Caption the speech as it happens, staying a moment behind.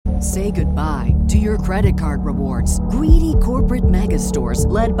Say goodbye to your credit card rewards. Greedy corporate mega stores,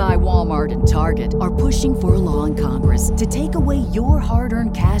 led by Walmart and Target, are pushing for a law in Congress to take away your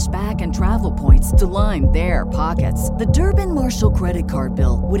hard-earned cash back and travel points to line their pockets. The Durbin-Marshall credit card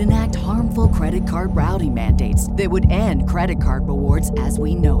bill would enact harmful credit card routing mandates that would end credit card rewards as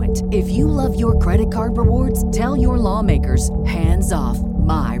we know it. If you love your credit card rewards, tell your lawmakers, hands off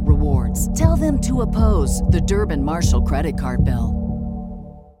my rewards. Tell them to oppose the Durbin-Marshall credit card bill.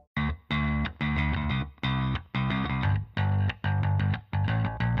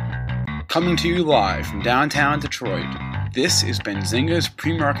 Coming to you live from downtown Detroit, this is Benzinga's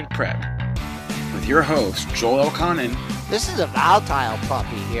PreMarket Prep with your host, Joel Elconin. This is a volatile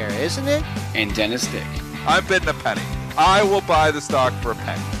puppy here, isn't it? And Dennis Dick. I'm bidding a penny. I will buy the stock for a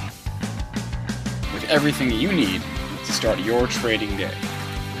penny. With everything you need to start your trading day.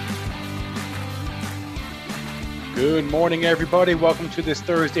 Good morning, everybody. Welcome to this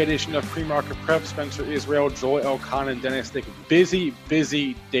Thursday edition of PreMarket Prep. Spencer Israel, Joel Elconin, and Dennis Dick. Busy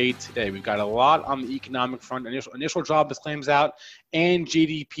day today. We've got a lot on the economic front. Initial jobless claims out and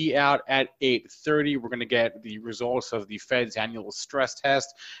GDP out at 8:30. We're going to get the results of the Fed's annual stress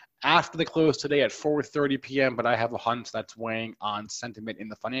test after the close today at 4:30 p.m., but I have a hunch that's weighing on sentiment in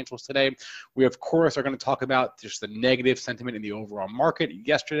the financials today. We, of course, are going to talk about just the negative sentiment in the overall market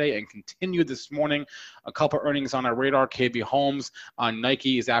yesterday and continue this morning. A couple earnings on our radar. KB Homes on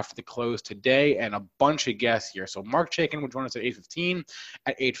Nike is after the close today, and a bunch of guests here. So Mark Chaikin will join us at 8:15.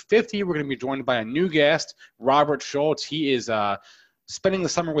 At 8:50, we're going to be joined by a new guest, Robert Schultz. He is spending the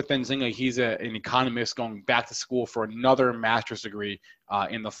summer with Benzinga. He's an economist going back to school for another master's degree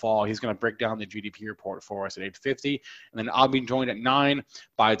in the fall. He's going to break down the GDP report for us at 8:50. And then I'll be joined at 9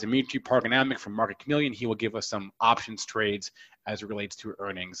 by Dimitri Parganamic from Market Chameleon. He will give us some options trades as it relates to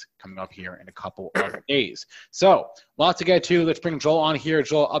earnings coming up here in a couple of days. So lots to get to. Let's bring Joel on here.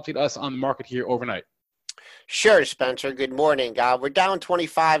 Joel, update us on the market here overnight. Sure, Spencer. Good morning. We're down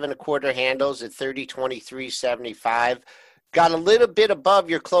 25 and a quarter handles at 30.2375. Got a little bit above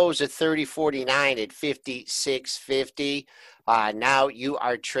your close at 30.49 at 56.50. Now you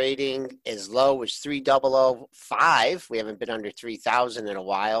are trading as low as 3005. We haven't been under 3,000 in a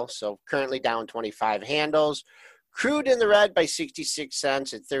while, so currently down 25 handles. Crude in the red by 66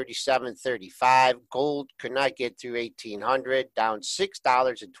 cents at 37.35. Gold could not get through 1,800, down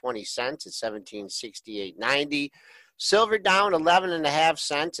 $6.20 at 1768.90. Silver down 11.5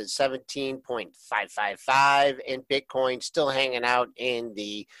 cents at 17.555, and Bitcoin still hanging out in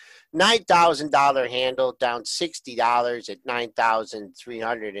the $9,000 handle, down $60 at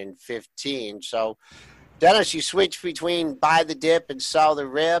 9,315. So, Dennis, you switch between buy the dip and sell the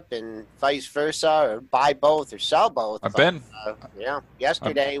rip, and vice versa, or buy both or sell both.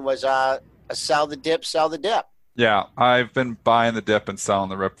 Yesterday was a sell the dip, sell the dip. Yeah, I've been buying the dip and selling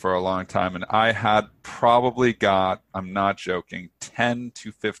the rip for a long time, and I had probably got, I'm not joking, 10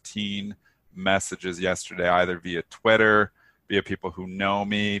 to 15 messages yesterday, either via Twitter, via people who know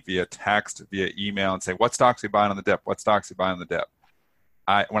me, via text, via email, and say, what stocks are you buying on the dip? What stocks are you buying on the dip?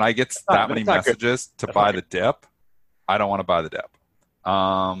 When I get that many messages to buy the dip, I don't want to buy the dip.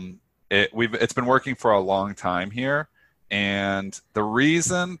 It's been working for a long time here. And the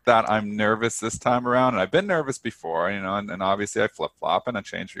reason that I'm nervous this time around, and I've been nervous before, and obviously I flip-flop and I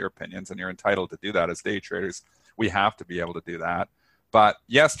change your opinions, and you're entitled to do that as day traders. We have to be able to do that. But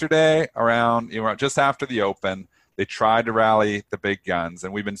yesterday, around just after the open, they tried to rally the big guns,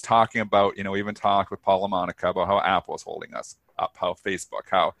 and we've been talking about, we even talked with Paul LaMonica about how Apple was holding us up, how Facebook,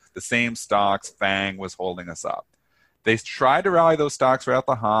 how the same stocks, FANG, was holding us up. They tried to rally those stocks right at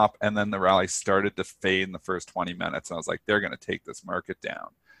the hop, and then the rally started to fade in the first 20 minutes. And I was like, they're going to take this market down.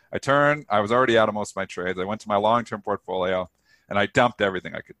 I was already out of most of my trades. I went to my long-term portfolio, and I dumped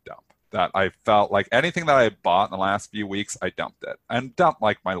everything I could dump. That I felt like anything that I had bought in the last few weeks, I dumped it. And dumped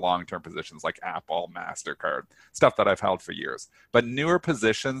like my long-term positions like Apple, MasterCard, stuff that I've held for years. But newer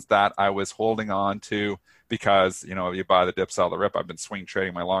positions that I was holding on to because, you buy the dip, sell the rip. I've been swing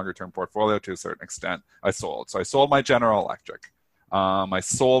trading my longer-term portfolio to a certain extent. I sold. So I sold my General Electric. I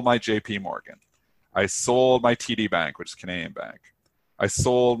sold my JP Morgan. I sold my TD Bank, which is Canadian Bank. I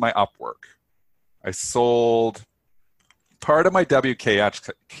sold my Upwork. I sold part of my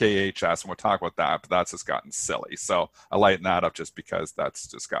WKHS, and we'll talk about that, but that's just gotten silly. So I lighten that up just because that's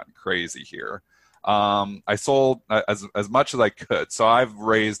just gotten crazy here. I sold as much as I could. So I've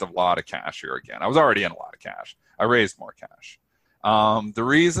raised a lot of cash here again. I was already in a lot of cash. I raised more cash. The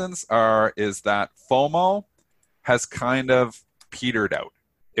reasons is that FOMO has kind of petered out.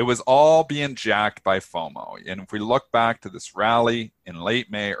 It was all being jacked by FOMO. And if we look back to this rally in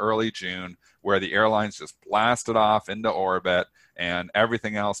late May, early June, where the airlines just blasted off into orbit and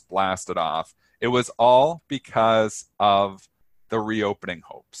everything else blasted off. It was all because of the reopening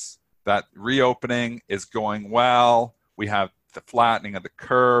hopes. That reopening is going well. We have the flattening of the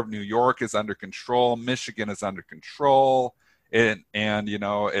curve. New York is under control. Michigan is under control. And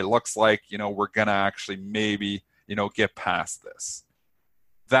it looks like, we're going to actually maybe, get past this.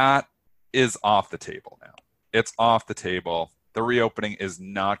 That is off the table now. It's off the table. The reopening is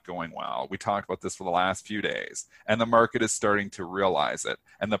not going well. We talked about this for the last few days, and the market is starting to realize it.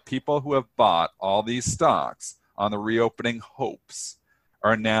 And the people who have bought all these stocks on the reopening hopes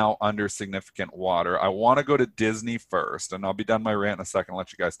are now under significant water. I want to go to Disney first, and I'll be done my rant in a second and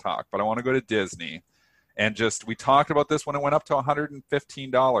let you guys talk, but I want to go to Disney. And we talked about this when it went up to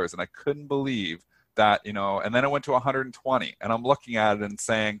 $115, and I couldn't believe that, and then it went to $120, and I'm looking at it and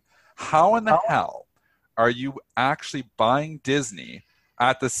saying, how in the hell are you actually buying Disney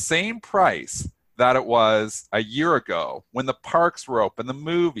at the same price that it was a year ago when the parks were open, the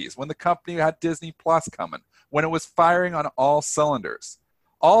movies, when the company had Disney Plus coming, when it was firing on all cylinders?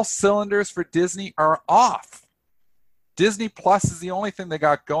 All cylinders for Disney are off. Disney Plus is the only thing they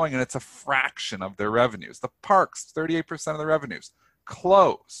got going, and it's a fraction of their revenues. The parks, 38% of the revenues,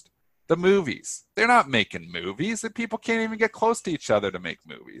 closed. The movies, they're not making movies. The people can't even get close to each other to make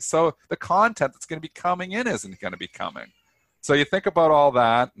movies. So the content that's going to be coming in isn't going to be coming. So you think about all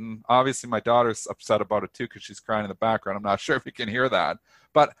that, and obviously my daughter's upset about it too because she's crying in the background. I'm not sure if you can hear that.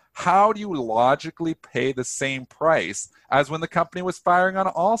 But how do you logically pay the same price as when the company was firing on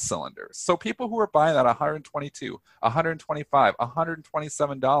all cylinders? So people who are buying at $122, $125,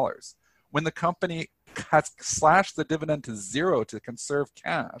 $127, when the company has slashed the dividend to zero to conserve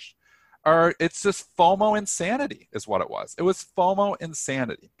cash, it's just FOMO insanity is what it was. It was FOMO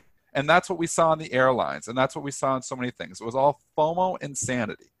insanity. And that's what we saw in the airlines, and that's what we saw in so many things. It was all FOMO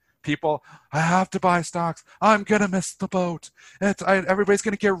insanity. People, I have to buy stocks. I'm going to miss the boat. Everybody's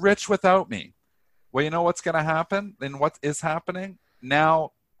going to get rich without me. Well, you know what's going to happen? And what is happening?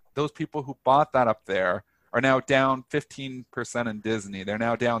 Now, those people who bought that up there are now down 15% in Disney. They're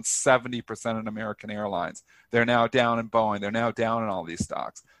now down 70% in American Airlines. They're now down in Boeing. They're now down in all these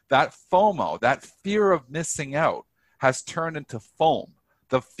stocks. That FOMO, that fear of missing out, has turned into foam,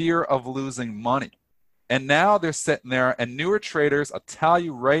 the fear of losing money. And now they're sitting there, and newer traders, I'll tell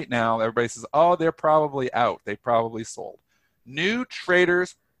you right now, everybody says, oh, they're probably out. They probably sold. New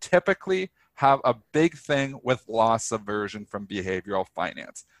traders typically have a big thing with loss aversion from behavioral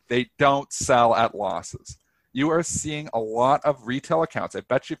finance. They don't sell at losses. You are seeing a lot of retail accounts. I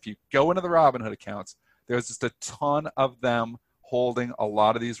bet you if you go into the Robinhood accounts, there's just a ton of them holding a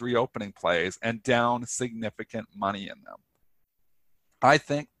lot of these reopening plays and down significant money in them. I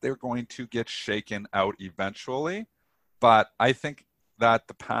think they're going to get shaken out eventually, but I think that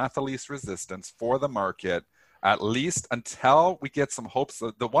the path of least resistance for the market, at least until we get some hopes,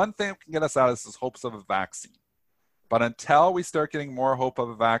 the one thing that can get us out of this is hopes of a vaccine. But until we start getting more hope of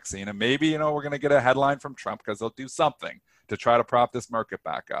a vaccine, and maybe, we're going to get a headline from Trump because they'll do something to try to prop this market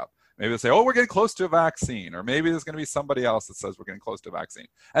back up. Maybe they'll say, oh, we're getting close to a vaccine, or maybe there's going to be somebody else that says we're getting close to a vaccine.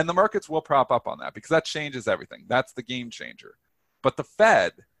 And the markets will prop up on that because that changes everything. That's the game changer. But the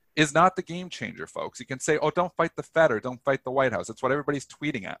Fed is not the game changer, folks. You can say, oh, don't fight the Fed or don't fight the White House. It's what everybody's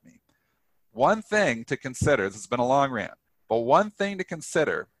tweeting at me. One thing to consider, this has been a long rant, but one thing to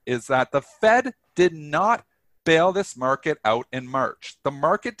consider is that the Fed did not bail this market out in March. The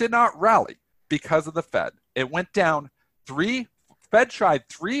market did not rally because of the Fed. It went down Fed tried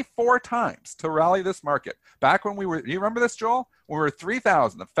 3-4 times to rally this market. Back when you remember this, Joel? When we were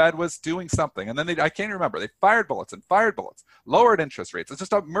 3,000, the Fed was doing something. And then I can't remember. They fired bullets, lowered interest rates. It's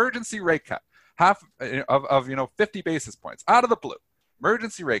just an emergency rate cut, half of 50 basis points out of the blue.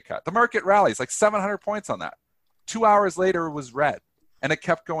 Emergency rate cut. The market rallies like 700 points on that. 2 hours later, it was red. And it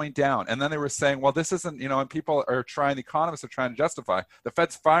kept going down. And then they were saying, well, this isn't, and people are the economists are trying to justify the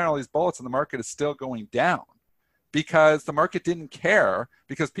Fed's firing all these bullets and the market is still going down. Because the market didn't care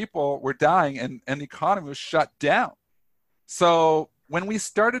because people were dying and the economy was shut down. So when we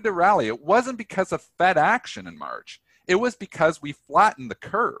started to rally, it wasn't because of Fed action in March. It was because we flattened the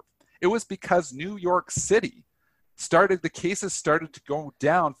curve. It was because New York City the cases started to go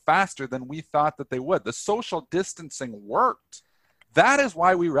down faster than we thought that they would. The social distancing worked. That is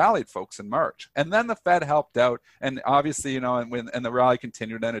why we rallied, folks, in March. And then the Fed helped out. And obviously, and the rally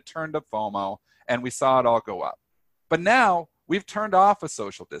continued and it turned to FOMO and we saw it all go up. But now we've turned off of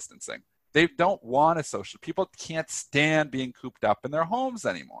social distancing. They don't want a social. People can't stand being cooped up in their homes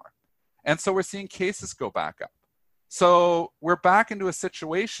anymore. And so we're seeing cases go back up. So we're back into a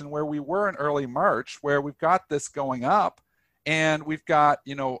situation where we were in early March, where we've got this going up And we've got,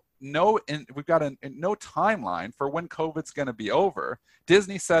 no timeline for when COVID's going to be over.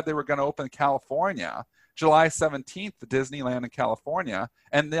 Disney said they were going to open California July 17th, the Disneyland in California.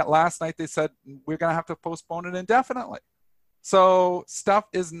 And last night they said we're going to have to postpone it indefinitely. So stuff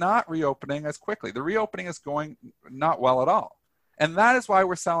is not reopening as quickly. The reopening is going not well at all. And that is why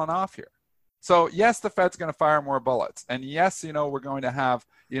we're selling off here. So yes, the Fed's going to fire more bullets. And yes, we're going to have,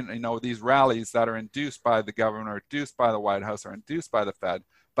 these rallies that are induced by the government or induced by the White House or induced by the Fed,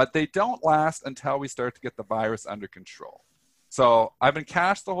 but they don't last until we start to get the virus under control. So I've been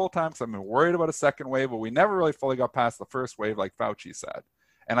cash the whole time because I've been worried about a second wave, but we never really fully got past the first wave like Fauci said.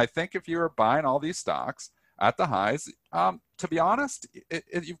 And I think if you are buying all these stocks at the highs, to be honest,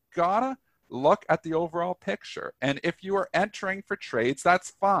 you've got to look at the overall picture. And if you are entering for trades,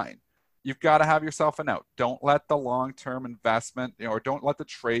 that's fine. You've got to have yourself an out. Don't let the long-term investment, or don't let the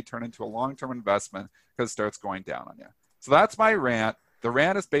trade turn into a long-term investment because it starts going down on you. So that's my rant. The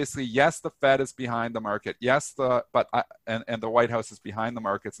rant is basically, yes, the Fed is behind the market. Yes, and the White House is behind the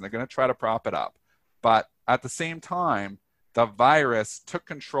markets, and they're going to try to prop it up. But at the same time, the virus took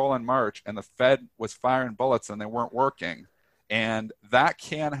control in March, and the Fed was firing bullets, and they weren't working. And that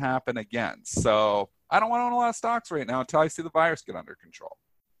can happen again. So I don't want to own a lot of stocks right now until I see the virus get under control.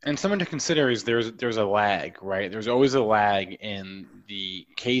 And something to consider is there's a lag, right? There's always a lag in the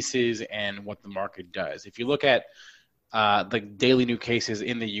cases and what the market does. If you look at the daily new cases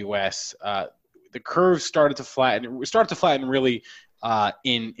in the U.S., the curve started to flatten. It started to flatten really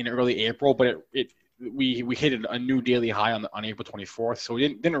in early April, but we hit a new daily high on April 24th. So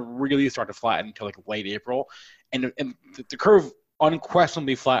it didn't really start to flatten until like late April, and the curve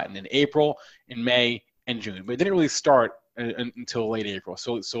unquestionably flattened in April, in May, and June, but it didn't really start until late April.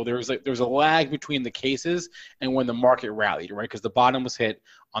 So there's a lag between the cases and when the market rallied, right? Because the bottom was hit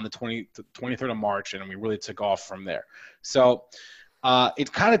on the 23rd of March, and we really took off from there. So it's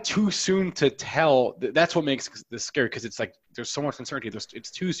kind of too soon to tell. That's what makes this scary, because it's like there's so much uncertainty.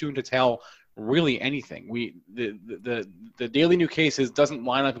 It's too soon to tell really anything. The daily new cases doesn't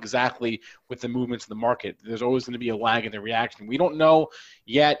line up exactly with the movements of the market. There's always going to be a lag in the reaction. We don't know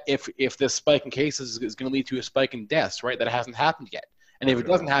yet if this spike in cases is going to lead to a spike in deaths, right? That hasn't happened yet. And if it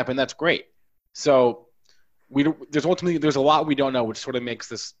doesn't happen, that's great. So there's a lot we don't know, which sort of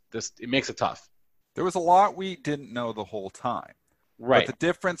makes it makes it tough. There was a lot we didn't know the whole time. Right. But the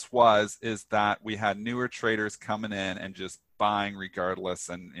difference is that we had newer traders coming in and just buying regardless,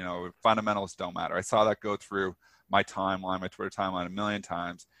 and fundamentals don't matter. I saw that go through my timeline, my Twitter timeline, a million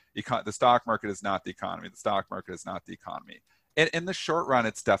times. The stock market is not the economy. The stock market is not the economy. In the short run,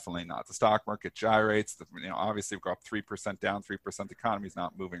 it's definitely not. The stock market gyrates. Obviously, we've got 3% down, 3%. The economy is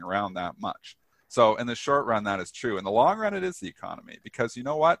not moving around that much. So in the short run, that is true. In the long run, it is the economy, because you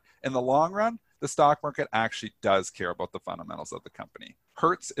know what? In the long run, the stock market actually does care about the fundamentals of the company.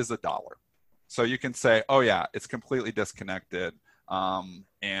 Hertz is $1. So you can say, oh yeah, it's completely disconnected, and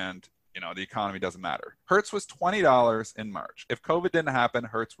the economy doesn't matter. Hertz was $20 in March. If COVID didn't happen,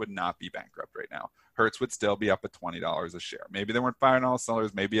 Hertz would not be bankrupt right now. Hertz would still be up at $20 a share. Maybe they weren't firing all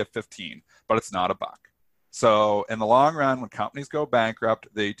cylinders, maybe at 15, but it's not $1. So in the long run, when companies go bankrupt,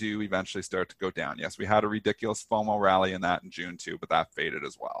 they do eventually start to go down. Yes, we had a ridiculous FOMO rally in that in June too, but that faded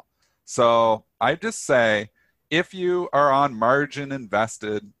as well. So I just say, if you are on margin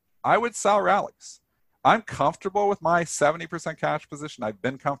invested, I would sell rallies. I'm comfortable with my 70% cash position. I've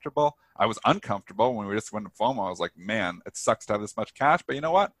been comfortable. I was uncomfortable when we just went to FOMO. I was like, man, it sucks to have this much cash. But you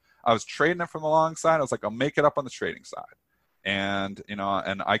know what? I was trading it from the long side. I was like, I'll make it up on the trading side. And,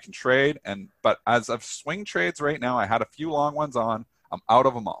 and I can trade. But as of swing trades right now, I had a few long ones on. I'm out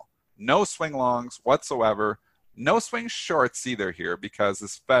of them all. No swing longs whatsoever. No swing shorts either here, because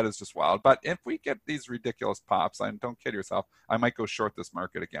this Fed is just wild. But if we get these ridiculous pops, and don't kid yourself, I might go short this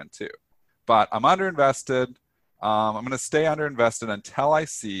market again too. But I'm underinvested. I'm going to stay underinvested until I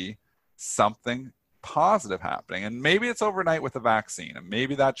see something positive happening. And maybe it's overnight with a vaccine, and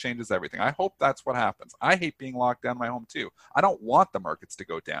maybe that changes everything. I hope that's what happens. I hate being locked down in my home too. I don't want the markets to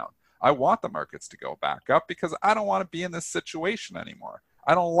go down. I want the markets to go back up, because I don't want to be in this situation anymore.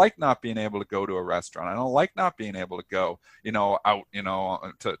 I don't like not being able to go to a restaurant. I don't like not being able to go, out,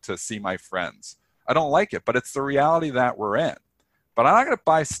 to see my friends. I don't like it, but it's the reality that we're in. But I'm not going to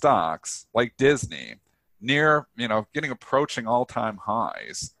buy stocks like Disney near, approaching all-time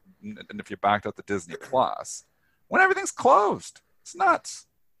highs. And if you backed out the Disney Plus, when everything's closed, it's nuts.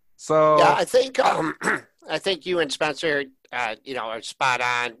 So yeah, I think you and Spencer, are spot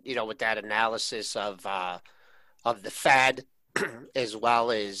on, with that analysis of the Fed, as well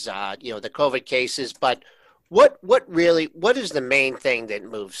as the COVID cases. But What is the main thing that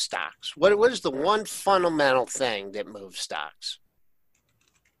moves stocks? What is the one fundamental thing that moves stocks?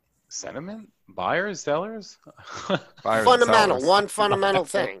 Sentiment? Buyers, sellers? Buyers and Fundamental, sellers. one fundamental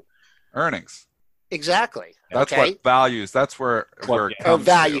thing. Earnings. Exactly. That's okay. what values. That's where it comes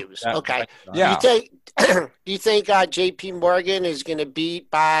values. to. Okay. Yeah. Do you think J.P. Morgan is going to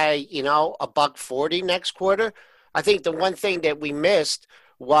beat by $1.40 next quarter? I think the one thing that we missed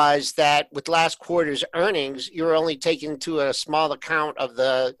was that with last quarter's earnings, you were only taking into a small account of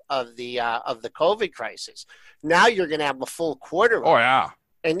the COVID crisis. Now you're going to have a full quarter. Oh yeah.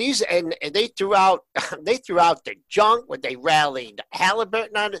 And they threw out the junk when they rallied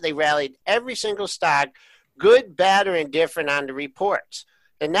Halliburton on it. They rallied every single stock, good, bad, or indifferent on the reports.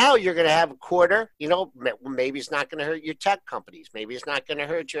 And now you're going to have a quarter. Maybe it's not going to hurt your tech companies. Maybe it's not going to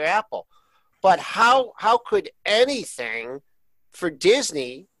hurt your Apple. But how could anything for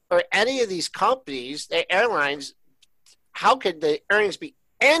Disney or any of these companies, the airlines, how could the earnings be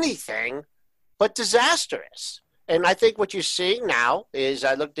anything but disastrous? And I think what you're seeing now is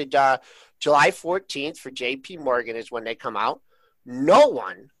I looked at July 14th for J.P. Morgan is when they come out. No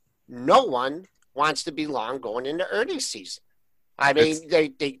one wants to be long going into earnings season. I mean,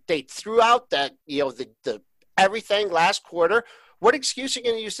 they threw out that the everything last quarter. What excuse are you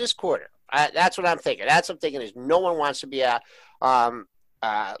going to use this quarter? That's what I'm thinking. That's what I'm thinking is no one wants to be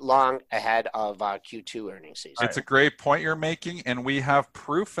long ahead of Q2 earnings season. It's a great point you're making, and we have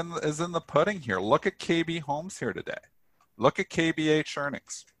proof is in the pudding here. Look at KB Homes here today. Look at KBH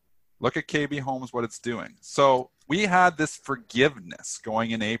earnings. Look at KB Homes, what it's doing. So we had this forgiveness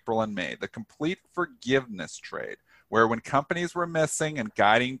going in April and May, the complete forgiveness trade, where when companies were missing and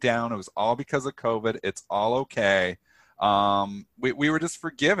guiding down, it was all because of COVID. It's all okay. We were just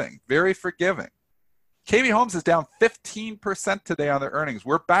forgiving, very forgiving. KB Homes is down 15% today on their earnings.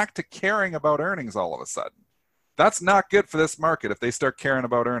 We're back to caring about earnings all of a sudden. That's not good for this market if they start caring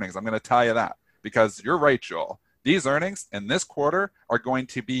about earnings. I'm going to tell you that because you're right, Joel. These earnings in this quarter are going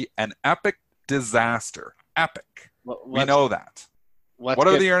to be an epic disaster. Epic. We know that. What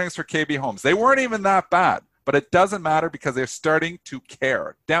are the earnings for KB Homes? They weren't even that bad, but it doesn't matter because they're starting to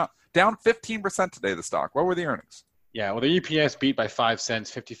care. Down 15% today, the stock. What were the earnings? Yeah, well, their EPS beat by 5 cents,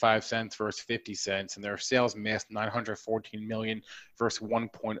 55 cents versus 50 cents, and their sales missed $914 million versus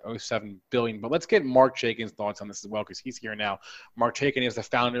 $1.07 billion. But let's get Mark Chaikin's thoughts on this as well, because he's here now. Mark Chaikin is the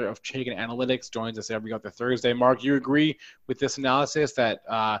founder of Chaikin Analytics, joins us every other Thursday. Mark, you agree with this analysis that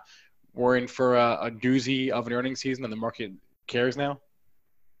we're in for a doozy of an earnings season and the market cares now?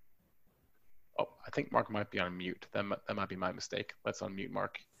 Oh, I think Mark might be on mute. That might be my mistake. Let's unmute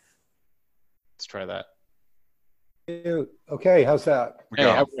Mark. Let's try that. Okay, how's that? Hey,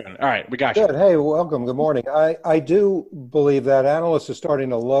 all right, we got you. Good. Hey, welcome. Good morning. I do believe that analysts are starting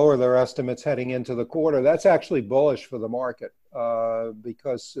to lower their estimates heading into the quarter. That's actually bullish for the market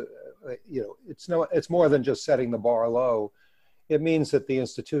because it's more than just setting the bar low. It means that the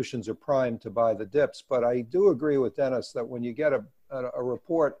institutions are primed to buy the dips. But I do agree with Dennis that when you get a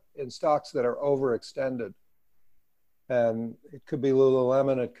report in stocks that are overextended, and it could be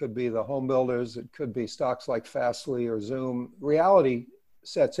Lululemon, it could be the home builders, it could be stocks like Fastly or Zoom. Reality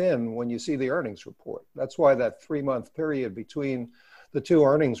sets in when you see the earnings report. That's why that 3-month period between the two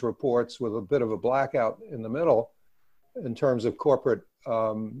earnings reports with a bit of a blackout in the middle in terms of corporate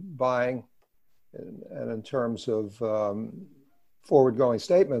buying and in terms of forward-going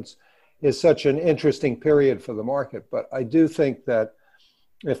statements is such an interesting period for the market. But I do think that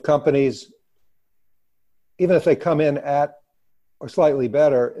if companies, even if they come in at or slightly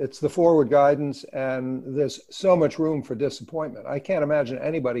better, it's the forward guidance, and there's so much room for disappointment. I can't imagine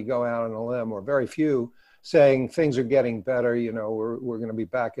anybody going out on a limb, or very few, saying things are getting better. We're going to be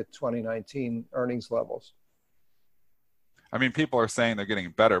back at 2019 earnings levels. I mean, people are saying they're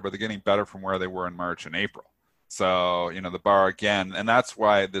getting better, but they're getting better from where they were in March and April. So, the bar again, and that's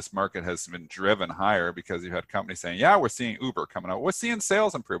why this market has been driven higher, because you had companies saying, yeah, we're seeing Uber coming out. We're seeing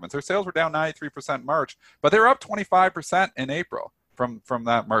sales improvements. Their sales were down 93% in March, but they're up 25% in April from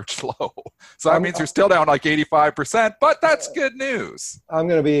that March low. So that means you're still down like 85%, but that's good news. I'm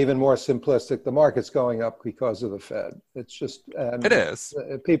going to be even more simplistic. The market's going up because of the Fed. It's just, it is.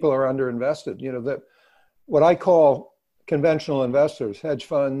 People are underinvested. What I call conventional investors, hedge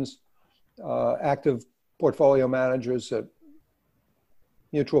funds, active portfolio managers at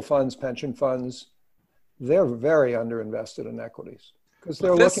mutual funds, pension funds, they're very underinvested in equities because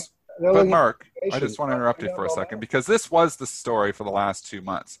they're looking. But Mark, I just want to interrupt you for a second, because this was the story for the last 2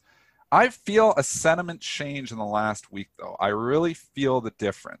 months. I feel a sentiment change in the last week, though. I really feel the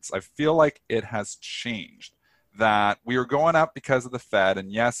difference. I feel like it has changed. that we were going up because of the Fed.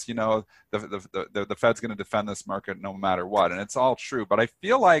 And yes, you know, the Fed's going to defend this market no matter what. And it's all true. But I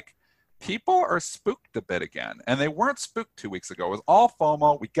feel like people are spooked a bit again. And they weren't spooked 2 weeks ago. It was all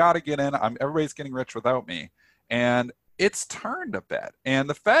FOMO. We got to get in. Everybody's getting rich without me. And it's turned a bit. And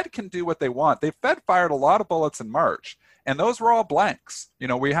the Fed can do what they want. The Fed fired a lot of bullets in March. And those were all blanks. You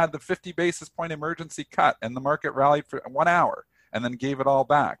know, we had the 50 basis point emergency cut and the market rallied for 1 hour and then gave it all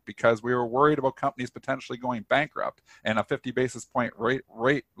back because we were worried about companies potentially going bankrupt and a 50 basis point rate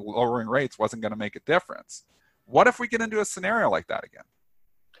lowering rates wasn't going to make a difference. What if we get into a scenario like that again?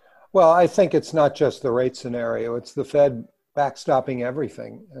 Well, I think it's not just the rate scenario. It's the Fed backstopping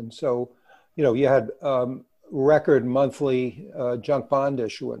everything. And so, you know, you had record monthly junk bond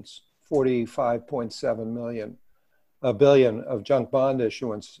issuance, 45.7 billion of junk bond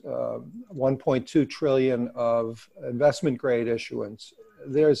issuance, 1.2 trillion of investment grade issuance.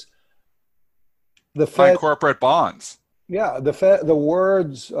 There's the Fed corporate bonds. Yeah, the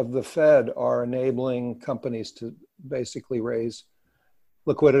words of the Fed are enabling companies to basically raise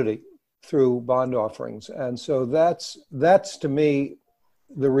liquidity through bond offerings. And so that's to me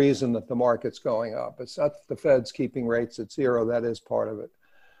the reason that the market's going up. It's not the Fed's keeping rates at zero. That is part of it.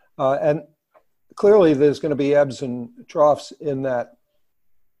 And clearly there's going to be ebbs and troughs in that,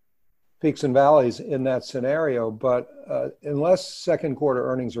 peaks and valleys in that scenario. But unless second quarter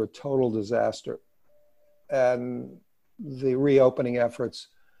earnings are a total disaster and the reopening efforts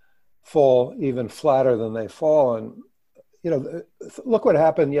fall even flatter than they've fallen, you know, look what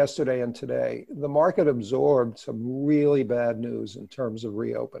happened yesterday and today. The market absorbed some really bad news in terms of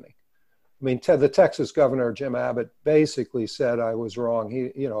reopening. I mean, the Texas governor, Jim Abbott, basically said I was wrong. He,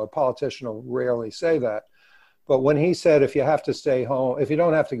 you know, a politician will rarely say that. But when he said, if you have to stay home, if you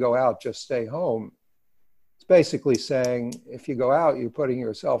don't have to go out, just stay home, it's basically saying, if you go out, you're putting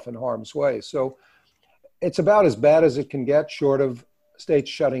yourself in harm's way. So it's about as bad as it can get, short of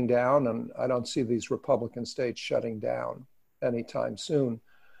states shutting down. And I don't see these Republican states shutting down anytime soon.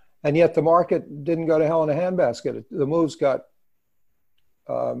 And yet the market didn't go to hell in a handbasket. The moves got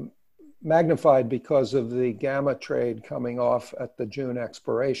magnified because of the gamma trade coming off at the June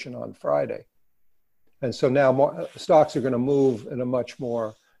expiration on Friday. And so now stocks are going to move in a much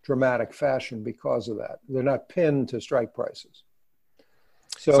more dramatic fashion because of that. They're not pinned to strike prices.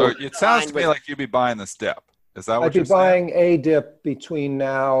 So it sounds to me like you'd be buying this dip. Is that what you're saying? I'd be buying a dip between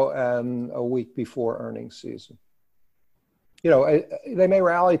now and a week before earnings season. You know, they may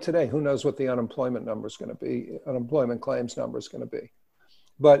rally today. Who knows what the unemployment number is going to be, unemployment claims number is going to be.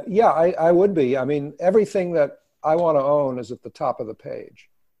 But yeah, I would be. I mean, everything that I want to own is at the top of the page.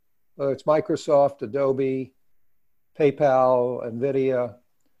 Whether it's Microsoft, Adobe, PayPal, NVIDIA,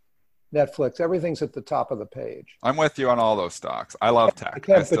 Netflix, everything's at the top of the page. I'm with you on all those stocks. I love tech.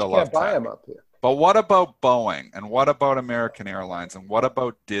 I still love tech. Buy them up here. But what about Boeing? And what about American Airlines? And what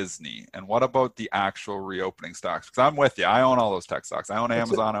about Disney? And what about the actual reopening stocks? Because I'm with you. I own all those tech stocks. I own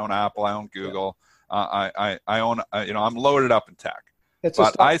Amazon. I own Apple. I own Google. I own, you know, I'm loaded up in tech.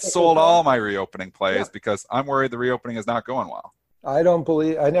 But I sold all my reopening plays because I'm worried the reopening is not going well. I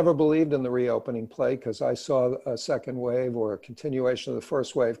never believed in the reopening play because I saw a second wave or a continuation of the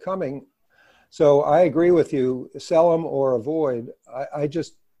first wave coming. So I agree with you, sell them or avoid.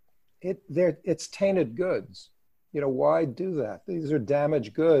 It's tainted goods. You know, why do that? These are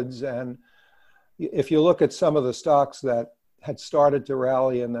damaged goods. And if you look at some of the stocks that had started to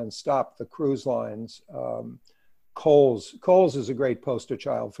rally and then stopped, the cruise lines, Coles is a great poster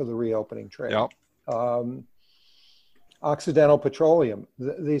child for the reopening trade. Yep. Occidental Petroleum.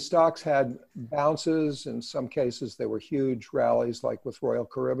 These stocks had bounces. In some cases, they were huge rallies, like with Royal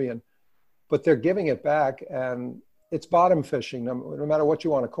Caribbean. But they're giving it back, and it's bottom fishing. No matter what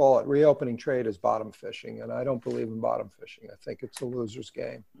you want to call it, reopening trade is bottom fishing, and I don't believe in bottom fishing. I think it's a loser's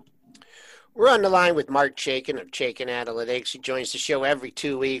game. We're on the line with Mark Chaikin of Chaikin Analytics. He joins the show every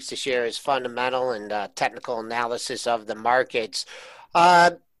 2 weeks to share his fundamental and technical analysis of the markets.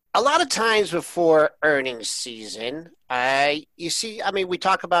 A lot of times before earnings season, you see, I mean, we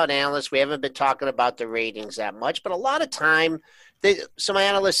talk about analysts. We haven't been talking about the ratings that much, but a lot of time, some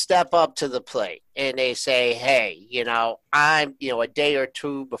analysts step up to the plate and they say, hey, you know, I'm, you know, a day or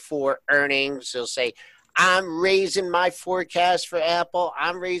two before earnings, they'll say, I'm raising my forecast for Apple.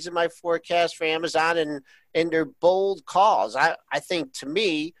 I'm raising my forecast for Amazon, and they're bold calls. I think to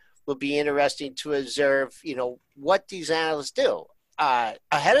me will be interesting to observe, you know, what these analysts do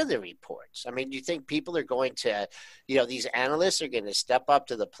ahead of the reports. I mean, do you think people are going to, you know, these analysts are going to step up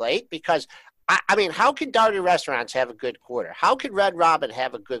to the plate? Because I mean, how can Darden Restaurants have a good quarter? How can Red Robin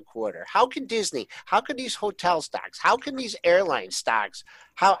have a good quarter? How can Disney? How can these hotel stocks? How can these airline stocks?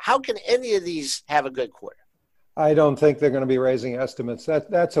 How can any of these have a good quarter? I don't think they're going to be raising estimates.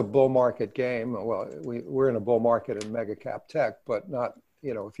 That's a bull market game. Well, we're in a bull market in mega cap tech, but not,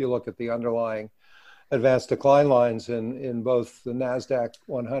 if you look at the underlying advanced decline lines in both the NASDAQ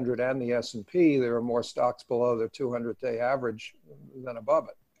 100 and the S&P, there are more stocks below their 200-day average than above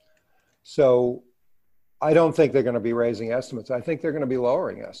it. So I don't think they're going to be raising estimates. I think they're going to be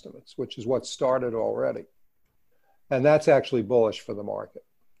lowering estimates, which is what started already. And that's actually bullish for the market.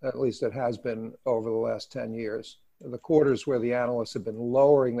 At least it has been over the last 10 years. The quarters where the analysts have been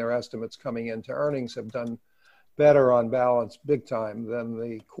lowering their estimates coming into earnings have done better on balance big time than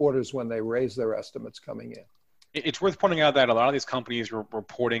the quarters when they raise their estimates coming in. It's worth pointing out that a lot of these companies were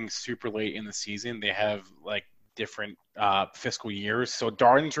reporting super late in the season. They have like different fiscal years. So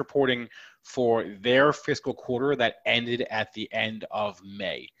Darden's reporting for their fiscal quarter that ended at the end of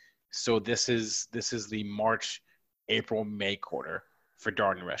May. So this is the March, April, May quarter for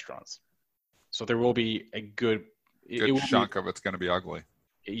Darden restaurants. So there will be a good chunk of it's going to be ugly.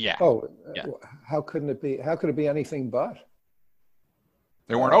 Yeah. Oh, yeah. How couldn't it be? How could it be anything but?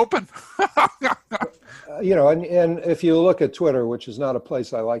 They weren't open. And if you look at Twitter, which is not a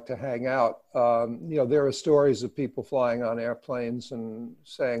place I like to hang out, there are stories of people flying on airplanes and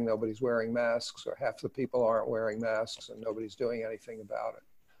saying nobody's wearing masks, or half the people aren't wearing masks and nobody's doing anything about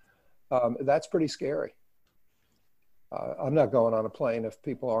it. That's pretty scary. I'm not going on a plane if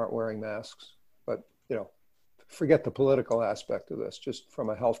people aren't wearing masks, but, forget the political aspect of this. Just from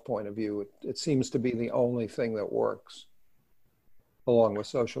a health point of view, it seems to be the only thing that works, along with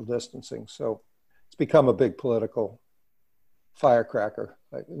social distancing. So it's become a big political firecracker,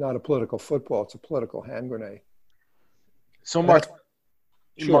 not a political football, it's a political hand grenade. So Mark,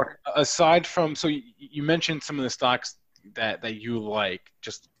 Sure. Mark, aside from, so you mentioned some of the stocks that you like,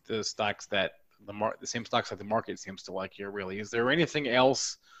 just the stocks that the same stocks that the market seems to like here, really. Is there anything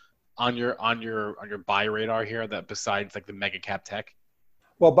else on your buy radar here that besides like the mega cap tech?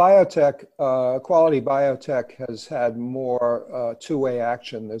 Well, biotech, quality biotech has had more two-way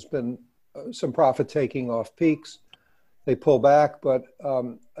action. There's been some profit taking off peaks. They pull back, but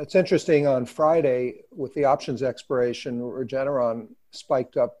it's interesting. On Friday, with the options expiration, Regeneron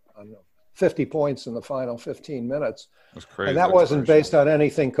spiked up, 50 points in the final 15 minutes. That's crazy. And that wasn't based on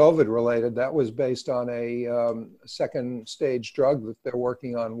anything COVID related. That was based on a second stage drug that they're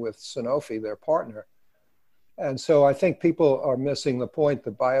working on with Sanofi, their partner. And so I think people are missing the point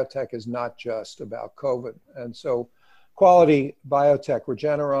that biotech is not just about COVID. And so quality biotech,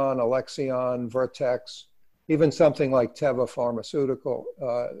 Regeneron, Alexion, Vertex, even something like Teva Pharmaceutical,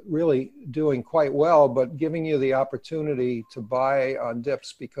 really doing quite well, but giving you the opportunity to buy on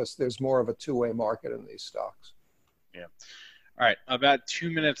dips because there's more of a two-way market in these stocks. Yeah. All right. About 2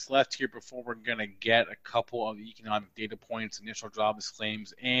 minutes left here before we're going to get a couple of economic data points, initial jobless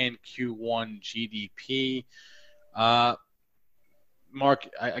claims, and Q1 GDP. Mark,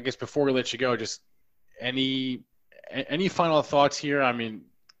 I guess before we let you go, just any final thoughts here? I mean,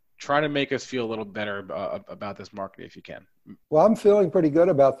 try to make us feel a little better about this market if you can. Well, I'm feeling pretty good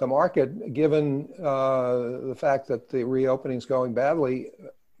about the market, given the fact that the reopening is going badly.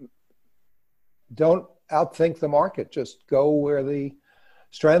 Don't outthink the market. Just go where the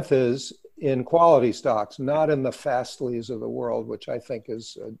strength is in quality stocks, not in the Fastlys of the world, which I think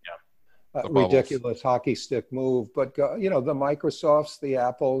is a ridiculous hockey stick move. But, the Microsofts, the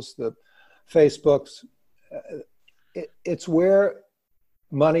Apples, the Facebooks, it's where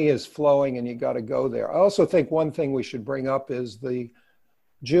money is flowing and you got to go there. I also think one thing we should bring up is the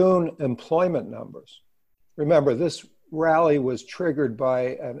June employment numbers. Remember, this rally was triggered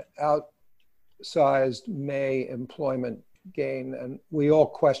by an outsized May employment gain, and we all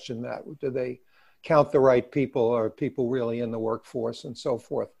question that. Do they count the right people? Or are people really in the workforce and so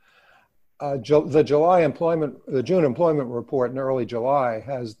forth? The June employment report in early July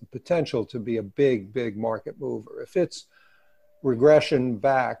has the potential to be a big, big market mover. If it's regression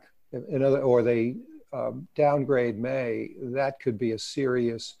back, or they downgrade May, that could be a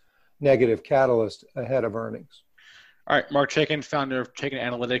serious negative catalyst ahead of earnings. All right, Mark Chaikin, founder of Chaikin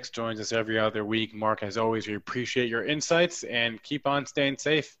Analytics, joins us every other week. Mark, as always, we appreciate your insights and keep on staying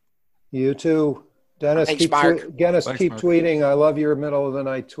safe. You too. Dennis, Thanks, keep Mark. keep tweeting. I love your middle of the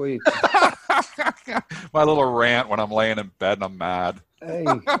night tweets. My little rant when I'm laying in bed and I'm mad. Hey,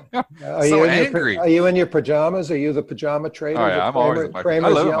 So angry. Are you in your pajamas? Are you the pajama trader? Oh yeah, I'm always in my pajamas. I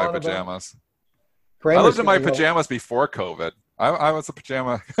live in my pajamas. I lived in my pajamas before COVID. I was a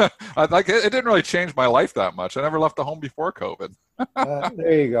pajama. It didn't really change my life that much. I never left the home before COVID.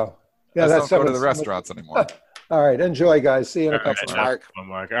 There you go. Yeah, I just don't go to the restaurants anymore. All right. Enjoy, guys. See you in a All couple Thanks, of Mark.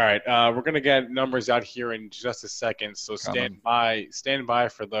 Mark. All right, we're gonna get numbers out here in just a second, so stand by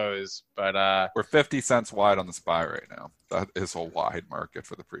for those. But We're 50 cents wide on the SPY right now. That is a wide market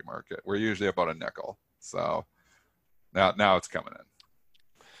for the pre-market. We're usually about a nickel. So now it's coming in.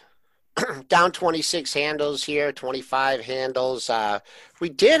 Down 26 handles here, 25 handles. We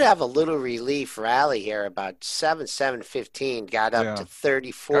did have a little relief rally here, about 715, got up to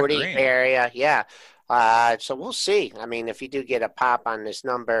 30-40 area. Yeah. So we'll see. I mean, if you do get a pop on this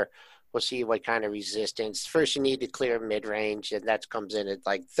number, we'll see what kind of resistance. First, you need to clear mid-range, and that comes in at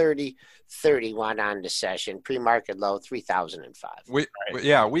like 30-31 on the session. Pre-market low, 3,005. We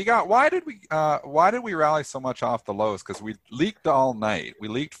got. Why did we rally so much off the lows? Because we leaked all night. We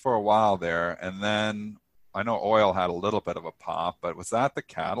leaked for a while there, and then I know oil had a little bit of a pop, but was that the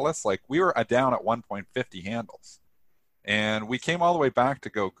catalyst? Like, we were down at 1.50 handles, and we came all the way back to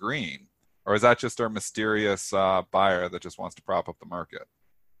go green. Or is that just our mysterious buyer that just wants to prop up the market?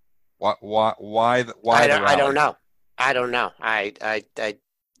 Why I don't know. I don't know. I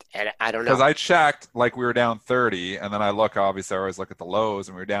don't know. Because I checked, like, we were down 30, and then I always look at the lows,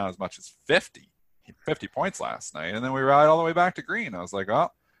 and we were down as much as 50 points last night, and then we rallied all the way back to green. I was like, oh,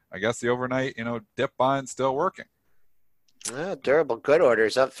 I guess the overnight, dip buying's still working. Durable good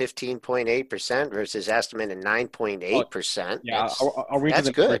orders up 15.8% versus estimate at 9.8%. Yeah, I'll read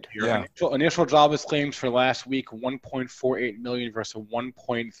that's good. Here. Yeah. Initial jobless claims for last week, 1.48 million versus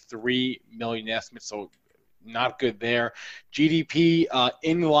 1.3 million estimates. So not good there. GDP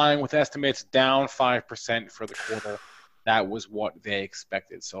in line with estimates, down 5% for the quarter. That was what they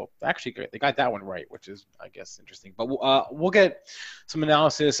expected. So actually good. They got that one right, which is, I guess, interesting. But we'll get some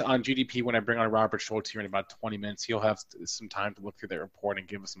analysis on GDP when I bring on Robert Schultz here in about 20 minutes. He'll have some time to look through that report and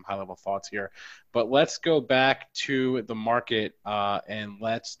give us some high-level thoughts here. But let's go back to the market and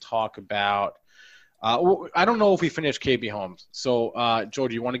let's talk about I don't know if we finished KB Homes. So, Joe,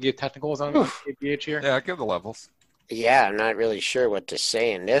 do you want to give technicals on KBH here? Yeah, give the levels. Yeah, I'm not really sure what to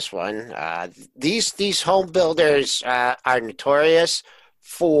say in this one. These home builders are notorious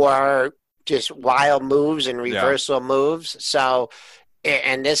for just wild moves and reversal moves. So,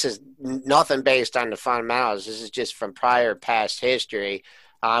 and this is nothing based on the fundamentals. This is just from past history.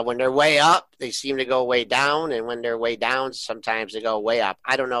 When they're way up, they seem to go way down. And when they're way down, sometimes they go way up.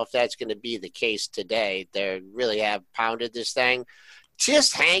 I don't know if that's going to be the case today. They really have pounded this thing.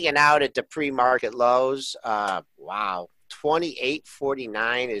 Just hanging out at the pre-market lows. Wow,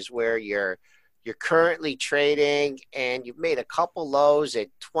 28.49 is where you're currently trading, and you've made a couple lows at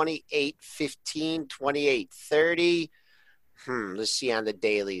 28.15, 28.30. Let's see on the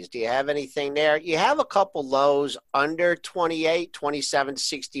dailies. Do you have anything there? You have a couple lows under 28,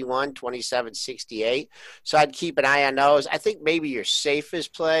 27.61, 27.68. So I'd keep an eye on those. I think maybe your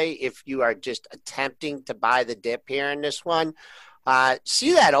safest play, if you are just attempting to buy the dip here in this one,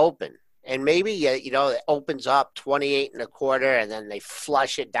 see that open, and maybe it opens up 28 and a quarter, and then they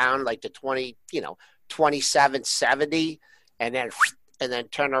flush it down like the 27.70, and then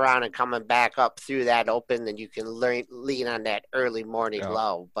turn around and coming back up through that open. Then you can lean on that early morning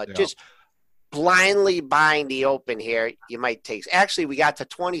low. But just blindly buying the open here, you might take. Actually, we got to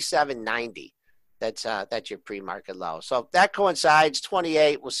 27.90. That's your pre-market low. So that coincides.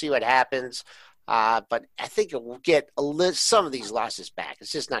 28. We'll see what happens. But I think it will get some of these losses back.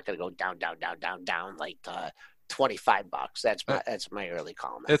 It's just not going to go down like $25. That's my early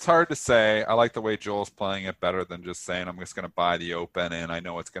comment. It's hard to say. I like the way Joel's playing it better than just saying I'm just going to buy the open and I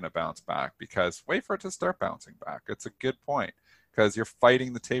know it's going to bounce back, because wait for it to start bouncing back. It's a good point, because you're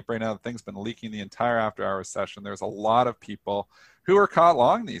fighting the tape right now. The thing's been leaking the entire after-hours session. There's a lot of people who are caught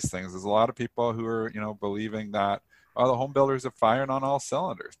long these things. There's a lot of people who are believing that the home builders are firing on all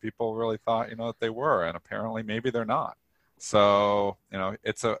cylinders. People really thought, that they were, and apparently maybe they're not. So,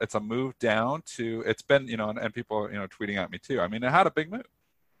 it's a move down to, it's been, and people, tweeting at me too. I mean, it had a big move.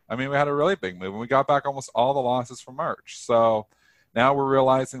 I mean, we had a really big move, and we got back almost all the losses from March. So now we're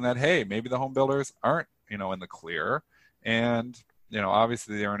realizing that, hey, maybe the home builders aren't, in the clear. And,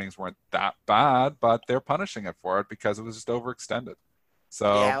 obviously the earnings weren't that bad, but they're punishing it for it because it was just overextended.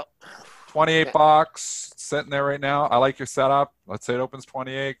 So $28 sitting there right now. I like your setup. Let's say it opens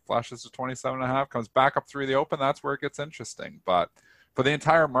 28, flashes to 27.5, comes back up through the open. That's where it gets interesting. But for the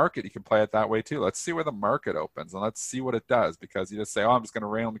entire market, you can play it that way too. Let's see where the market opens, and let's see what it does, because you just say, I'm just going to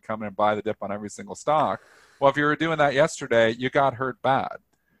randomly come in and buy the dip on every single stock. Well, if you were doing that yesterday, you got hurt bad,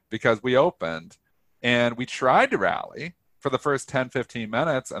 because we opened and we tried to rally for the first 10, 15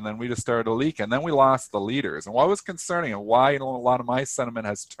 minutes, and then we just started to leak, and then we lost the leaders. And what was concerning, and why a lot of my sentiment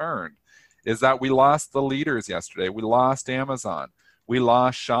has turned, is that we lost the leaders yesterday. We lost Amazon. We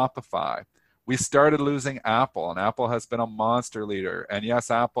lost Shopify. We started losing Apple, and Apple has been a monster leader. And yes,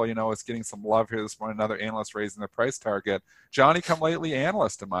 Apple, is getting some love here this morning. Another analyst raising their price target. Johnny come lately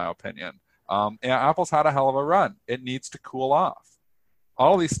analyst, in my opinion. And Apple's had a hell of a run. It needs to cool off.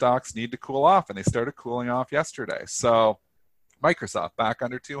 All these stocks need to cool off, and they started cooling off yesterday. So Microsoft back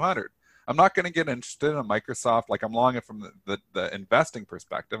under 200. I'm not going to get interested in Microsoft like I'm long it from the investing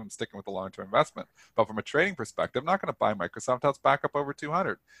perspective. I'm sticking with the long-term investment. But from a trading perspective, I'm not going to buy Microsoft until it's back up over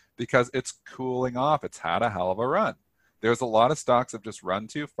 200 because it's cooling off. It's had a hell of a run. There's a lot of stocks that have just run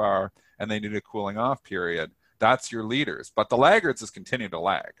too far, and they need a cooling off period. That's your leaders. But the laggards just continue to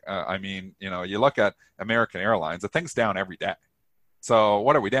lag. You look at American Airlines, the thing's down every day. So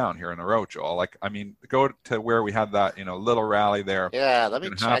what are we down here in a row, Joel? Go to where we had that, little rally there. Yeah, let me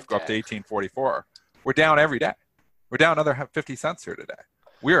check go up to 1844. We're down every day. We're down another 50 cents here today.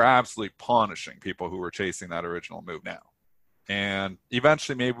 We are absolutely punishing people who were chasing that original move now. And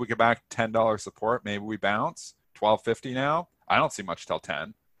eventually maybe we get back to $10 support. Maybe we bounce. $12.50 now. I don't see much till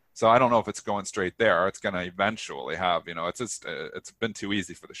 10. So I don't know if it's going straight there. It's going to eventually have, it's been too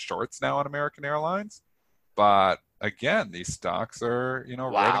easy for the shorts now on American Airlines. But again, these stocks are,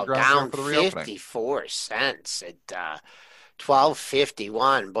 wow, down for the reopening. 54 cents at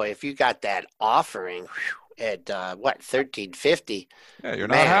 12.51. Boy, if you got that offering at $13.50. Yeah, you're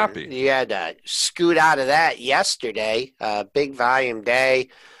not happy. You had to scoot out of that yesterday. Big volume day.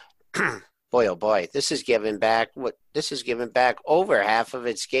 Boy, oh boy, this is giving back over half of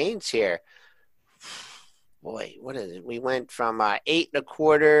its gains here. Boy, what is it? We went from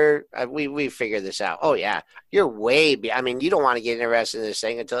 8.25. We figured this out. Oh yeah, you're way. You don't want to get interested in this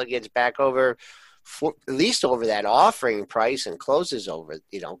thing until it gets back over, at least over that offering price and closes over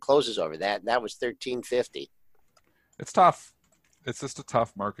that. That was $13.50. It's tough. It's just a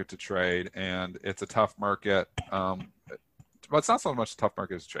tough market to trade, and it's a tough market. Well, it's not so much a tough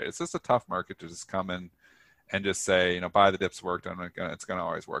market to trade. It's just a tough market to just come in and just say, buy the dips worked, and it's going to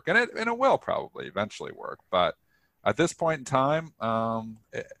always work. And it will probably eventually work. But at this point in time,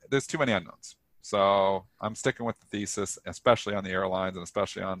 there's too many unknowns. So I'm sticking with the thesis, especially on the airlines and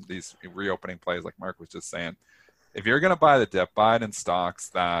especially on these reopening plays like Mark was just saying. If you're going to buy the dip, buy it in stocks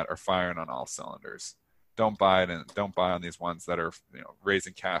that are firing on all cylinders. Don't buy on these ones that are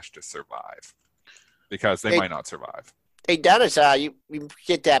raising cash to survive, because they might not survive. Hey Dennis, you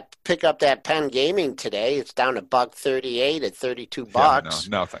pick up that Penn Gaming today. It's down to $1.38 at $32. Yeah,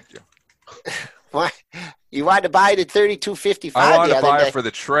 no, thank you. What? You wanted to buy it at $32.55. I wanted to buy it for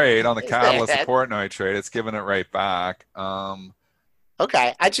the trade on the Catalyst Portnoy trade. It's giving it right back.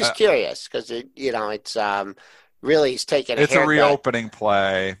 Okay, I'm just curious because it's really it's taking a It's a reopening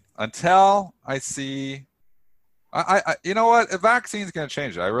play until I see. You know what? A vaccine's going to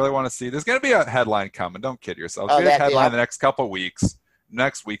change it. I really want to see. There's going to be a headline coming. Don't kid yourself. There's going to be a headline in the next couple of weeks,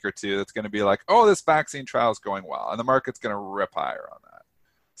 next week or two, that's going to be like, oh, this vaccine trial is going well. And the market's going to rip higher on that.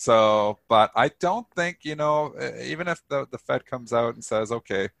 So, but I don't think, even if the Fed comes out and says,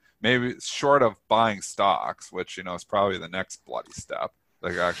 okay, maybe short of buying stocks, which, is probably the next bloody step,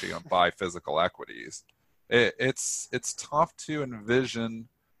 they're actually going to buy physical equities. It's tough to envision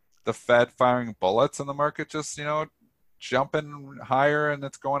the Fed firing bullets and the market just, jumping higher, and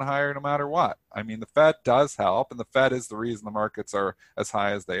it's going higher no matter what. The Fed does help, and the Fed is the reason the markets are as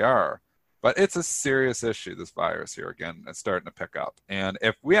high as they are. But it's a serious issue, this virus here, again, it's starting to pick up. And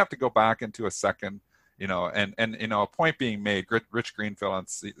if we have to go back into a second, a point being made, Rich Greenfield on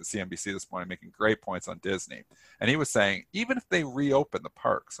CNBC this morning making great points on Disney. And he was saying, even if they reopen the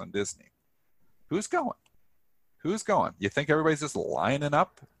parks on Disney, who's going? Who's going? You think everybody's just lining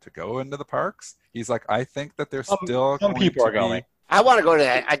up to go into the parks? He's like, I think that there's still some people are going. I want to go to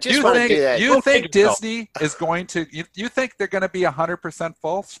that. I just want to do that. You think Disney is going to? You think they're going to be 100%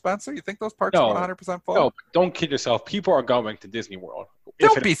 full, Spencer? You think those parks are 100% full? No, don't kid yourself. People are going to Disney World.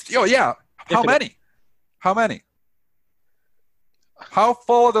 Don't be. Oh yeah. How many? How many? How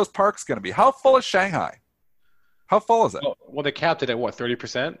full are those parks going to be? How full is Shanghai? How full is it? Well, they capped it at what,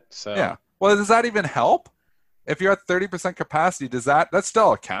 30%? So yeah. Well, does that even help? If you're at 30% capacity, that's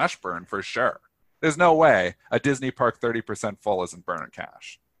still a cash burn for sure. There's no way a Disney park 30% full isn't burning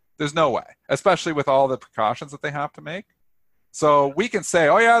cash. There's no way, especially with all the precautions that they have to make. So we can say,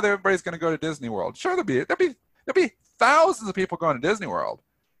 oh yeah, everybody's going to go to Disney World. Sure, there'll be thousands of people going to Disney World,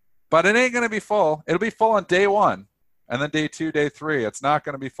 but it ain't going to be full. It'll be full on day one, and then day two, day three, it's not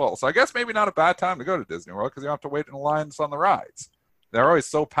going to be full. So I guess maybe not a bad time to go to Disney World because you don't have to wait in lines on the rides. They're always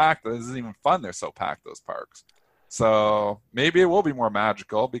so packed that it isn't even fun. They're so packed, those parks. So maybe it will be more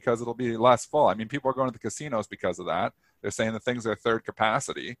magical because it'll be less full. People are going to the casinos because of that. They're saying the things are third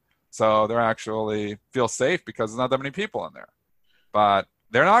capacity. So they're actually feel safe because there's not that many people in there. But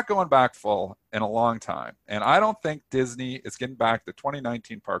they're not going back full in a long time. And I don't think Disney is getting back the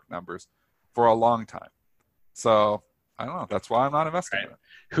 2019 park numbers for a long time. So I don't know. That's why I'm not investing in it.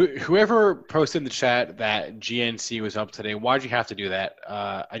 Whoever posted in the chat that GNC was up today, why'd you have to do that?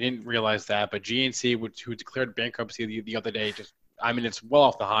 I didn't realize that, but GNC, who declared bankruptcy the other day, it's well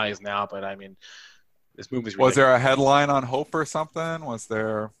off the highs now, but I mean, this move is ridiculous. Was there a headline on Hope or something? Was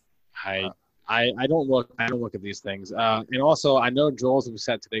there? I don't look at these things. And also, I know Joel's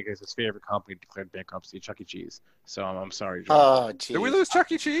upset today because his favorite company declared bankruptcy, Chuck E. Cheese. So I'm sorry, Joel. Oh, geez. Did we lose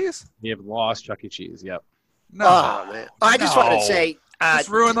Chuck E. Cheese? We have lost Chuck E. Cheese. Yep. No, man. I just want to say, just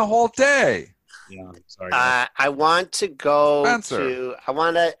ruined the whole day. Yeah, I'm sorry. I want to go Spencer. I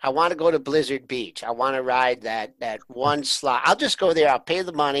want to go to Blizzard Beach. I want to ride that one slide. I'll just go there. I'll pay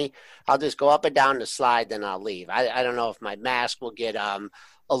the money. I'll just go up and down the slide, then I'll leave. I don't know if my mask will get a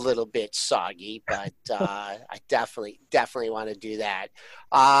little bit soggy, but I definitely want to do that.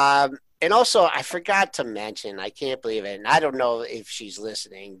 And also, I forgot to mention, I can't believe it, and I don't know if she's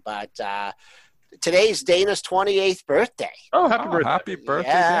listening, but today's Dana's 28th birthday. Oh, happy birthday. Happy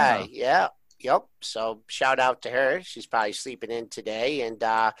birthday, Dana. Yeah. Yep. So shout out to her. She's probably sleeping in today. And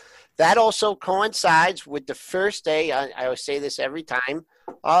that also coincides with the first day, I always say this every time,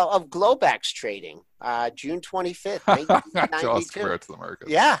 of Globex trading, June 25th, 1992. To the market.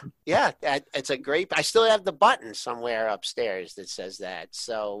 Yeah. It's a great – I still have the button somewhere upstairs that says that.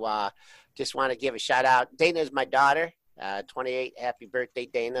 So just want to give a shout out. Dana is my daughter. 28. Happy birthday,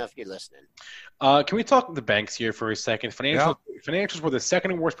 Dana, if you're listening. Can we talk the banks here for a second? Financials were the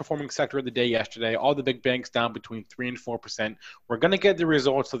second worst performing sector of the day yesterday. All the big banks down between 3% and 4%. We're going to get the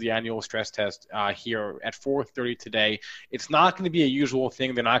results of the annual stress test here at 4:30 today. It's not going to be a usual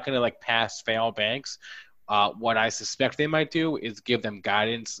thing. They're not going to pass-fail banks. What I suspect they might do is give them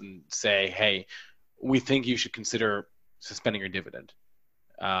guidance and say, hey, we think you should consider suspending your dividend.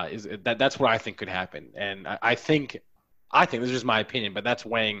 That's what I think could happen. And I think this is just my opinion, but that's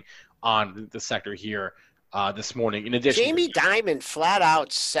weighing on the sector here this morning. In addition, Jamie Dimon flat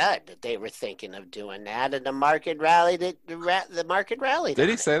out said that they were thinking of doing that, and the market rallied. The market rallied. Did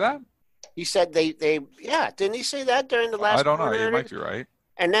he say that? He said they didn't he say that during the last? I don't know. quarter? You might be right.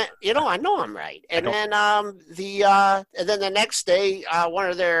 And then I know I'm right. And then the next day, one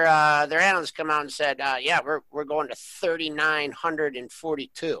of their analysts come out and said, we're going to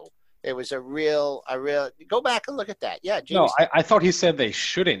 3,942. It was a real. Go back and look at that. Yeah, Jamie. No, I thought he said they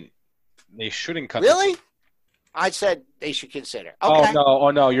shouldn't. They shouldn't cut. Really? I said they should consider. Okay. Oh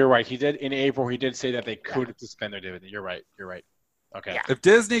no, you're right. He did in April. He did say that they could suspend their dividend. You're right. Okay. Yeah. If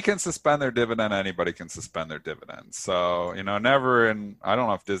Disney can suspend their dividend, anybody can suspend their dividend. So I don't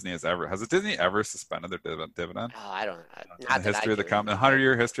know if Disney has Disney ever suspended their dividend? Oh, I don't. In the history of the company,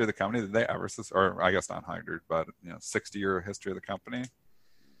 100-year history of the company, did they ever or I guess not 100, but 60-year history of the company?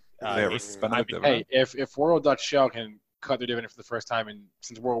 Did they ever suspend their dividend? Hey, if Royal Dutch Shell can cut their dividend for the first time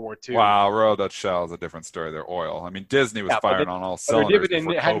since World War II. Wow, Royal Dutch Shell is a different story. Their oil. I mean, Disney was firing on all cylinders their dividend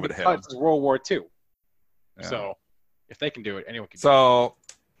before hadn't COVID been hit. cut since World War II. Yeah. So if they can do it, anyone can do it. So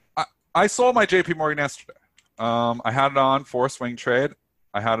I sold my JP Morgan yesterday. I had it on for a swing trade.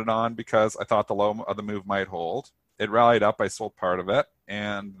 I had it on because I thought the low of the move might hold. It rallied up. I sold part of it,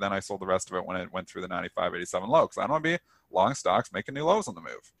 and then I sold the rest of it when it went through the 95.87 low because I don't want to be long stocks making new lows on the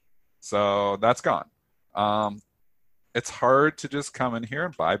move. So that's gone. It's hard to just come in here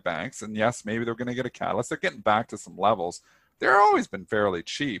and buy banks. And yes, maybe they're going to get a catalyst. They're getting back to some levels. They're always been fairly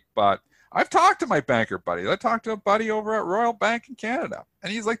cheap, but I've talked to my banker buddy. I talked to a buddy over at Royal Bank in Canada,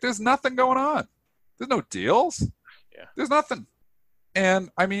 and he's like, there's nothing going on. There's no deals. Yeah. There's nothing.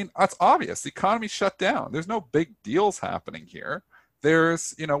 And I mean, that's obvious. The economy shut down. There's no big deals happening here.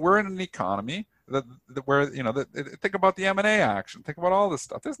 There's, we're in an economy where think about the M&A action. Think about all this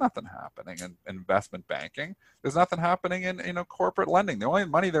stuff. There's nothing happening in investment banking. There's nothing happening in corporate lending. The only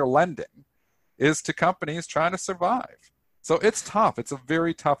money they're lending is to companies trying to survive. So it's tough. It's a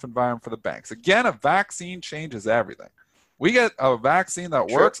very tough environment for the banks. Again, a vaccine changes everything. We get a vaccine that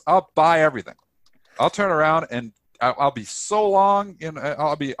works, I'll buy everything. I'll turn around and I'll be so long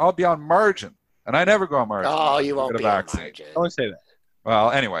I'll be on margin, and I never go on margin. Oh, you won't be on margin. Don't say that.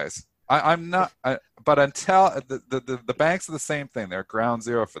 Well, anyways. I'm not, but until the banks are the same thing. They're ground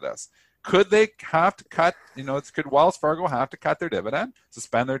zero for this. Could they have to cut, could Wells Fargo have to cut their dividend,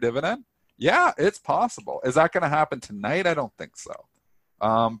 suspend their dividend? Yeah, it's possible. Is that going to happen tonight? I don't think so.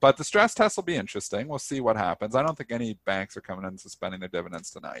 But the stress test will be interesting. We'll see what happens. I don't think any banks are coming in and suspending their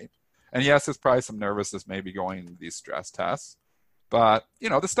dividends tonight. And yes, there's probably some nervousness maybe going into these stress tests. But,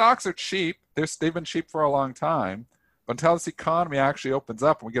 the stocks are cheap. They've been cheap for a long time. But until this economy actually opens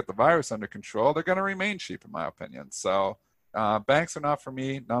up and we get the virus under control, they're going to remain cheap, in my opinion. So Banks are not for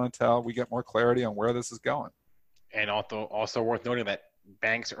me, not until we get more clarity on where this is going. And also worth noting that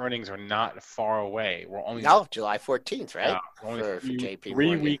banks' earnings are not far away. We're only July 14th, right? We're only for JP three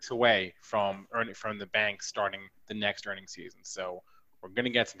Morgan. weeks away from the banks starting the next earnings season. So we're going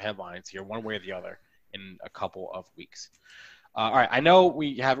to get some headlines here, one way or the other, in a couple of weeks. All right, I know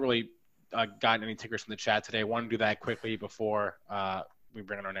we haven't really gotten any tickers from the chat today. I want to do that quickly before we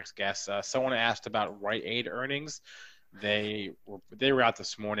bring in our next guest. Someone asked about Rite Aid earnings. They were out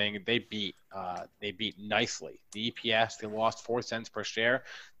this morning. They beat nicely. The EPS, they lost 4 cents per share.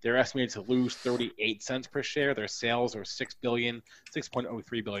 They're estimated to lose 38 cents per share. Their sales are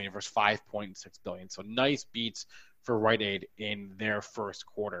 $6.03 billion versus $5.6 billion. So nice beats for Rite Aid in their first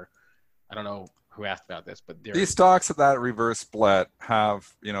quarter. I don't know who asked about this, but these stocks at that reverse split have,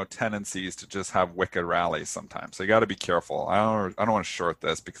 tendencies to just have wicked rallies sometimes. So you got to be careful. I don't want to short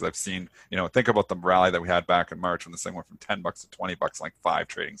this because I've seen, think about the rally that we had back in March when this thing went from $10 to $20 in like 5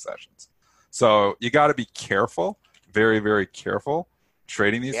 trading sessions. So you got to be careful, very, very careful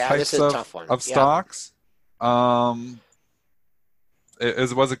trading these types of stocks.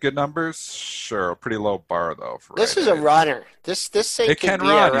 Was it good numbers? Sure, pretty low bar though. This is a runner. This thing it can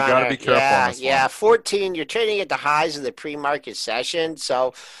run. You got to be careful. Yeah, on this one. 14. You're trading at the highs of the pre-market session.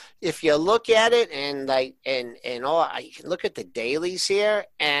 So if you look at it and you can look at the dailies here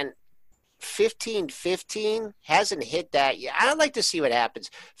and 15.15 hasn't hit that yet. I'd like to see what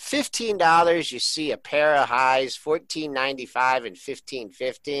happens. $15, you see a pair of highs, $14.95 and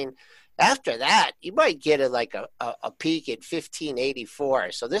 $15.15. After that, you might get a peak at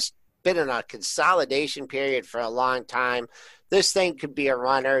 15.84. So this been in a consolidation period for a long time. This thing could be a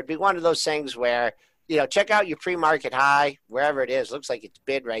runner. It'd be one of those things where, check out your pre-market high, wherever it is. Looks like it's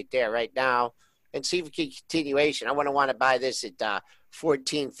bid right there right now. And see if we get continuation. I wouldn't want to buy this at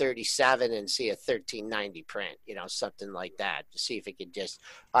 14.37 and see a 13.90 print, something like that, to see if it could just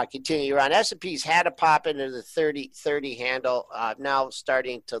continue around. S&P's had to pop into the 30 handle, now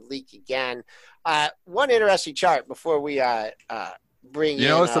starting to leak again. One interesting chart before we bring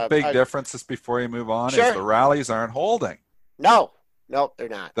in. It's a big difference just before you move on Sure. is the rallies aren't holding. Nope, they're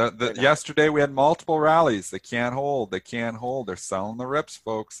not. Yesterday we had multiple rallies. They can't hold. They're selling the rips,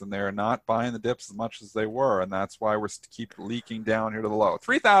 folks, and they're not buying the dips as much as they were, and that's why we're keep leaking down here to the low.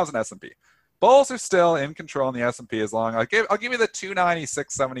 3,000 S&P. Bulls are still in control in the S&P as long. I'll give you the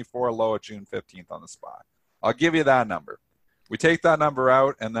 296.74 low of June 15th on the spot. I'll give you that number. We take that number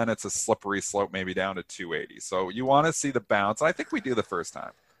out, and then it's a slippery slope maybe down to 280. So you want to see the bounce. I think we do the first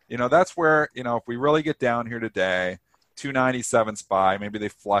time. That's where, if we really get down here today, 297 SPY, maybe they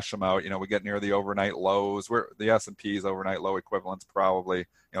flush them out. We get near the overnight lows. Where the S&P's overnight low equivalent's probably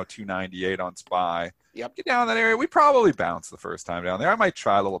 298 on SPY. Yep. Get down that area. We probably bounce the first time down there. I might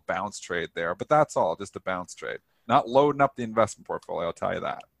try a little bounce trade there, but that's all, just a bounce trade. Not loading up the investment portfolio, I'll tell you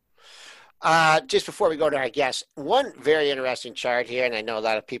that. Just before we go to our guest, one very interesting chart here, and I know a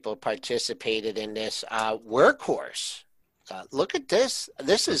lot of people participated in this. Workhorse. Look at this.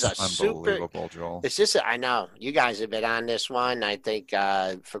 This is a unbelievable, Joel. I know you guys have been on this one, I think,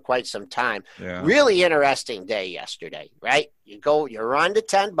 for quite some time. Yeah. Really interesting day yesterday, right? You run to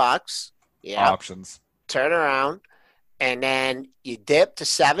 $10. Yeah. Options. Turn around, and then you dip to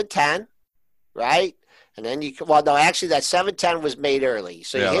 710, right? And then actually that 710 was made early.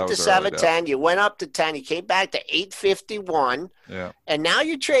 So you hit the 710, you went up to 10, you came back to 851. Yeah. And now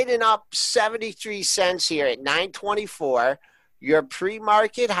you're trading up 73 cents here at 924. Your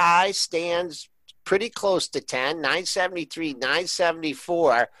pre-market high stands pretty close to 10, 973,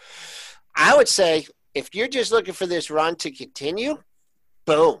 974. I would say if you're just looking for this run to continue,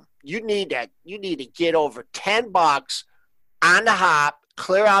 boom, you need to get over $10 on the hop.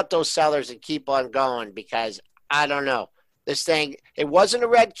 Clear out those sellers and keep on going, because I don't know. This thing, it wasn't a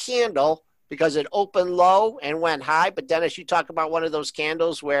red candle because it opened low and went high. But Dennis, you talk about one of those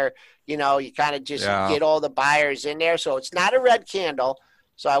candles where, you kind of just get all the buyers in there. So it's not a red candle.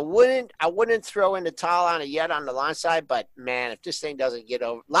 So I wouldn't throw in the towel on it yet on the long side. But man, if this thing doesn't get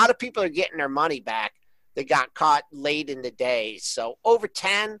over, a lot of people are getting their money back. They got caught late in the day. So over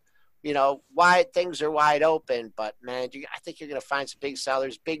 10, things are wide open, but man, I think you're going to find some big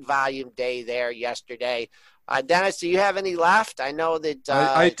sellers. Big volume day there yesterday. Dennis, do you have any left? I know that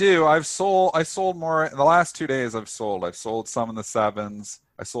I do. I sold more in the last 2 days. I've sold some in the 7s.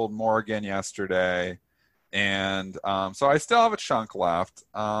 I sold more again yesterday, and so I still have a chunk left.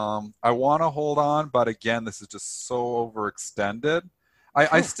 I want to hold on, but again, this is just so overextended.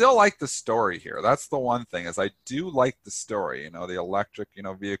 I still like the story here. That's the one thing, is I do like the story. The electric,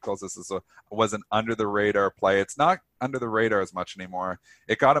 vehicles. This was an under the radar play. It's not under the radar as much anymore.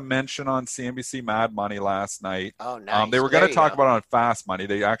 It got a mention on CNBC Mad Money last night. Oh, nice. They were going to talk about it on Fast Money.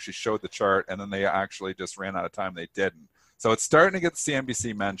 They actually showed the chart, and then they actually just ran out of time. They didn't. So it's starting to get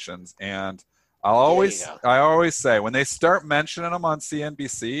CNBC I always say, when they start mentioning them on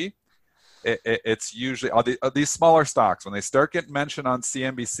CNBC, it's usually these smaller stocks, when they start getting mentioned on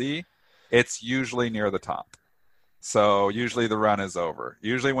CNBC, it's usually near the top. So usually the run is over.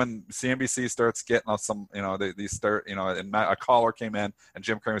 Usually when CNBC starts getting some, they start, and a caller came in and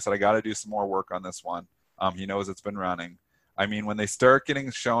Jim Cramer said, I got to do some more work on this one. He knows it's been running. I mean, when they start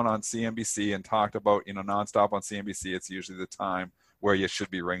getting shown on CNBC and talked about, nonstop on CNBC, it's usually the time where you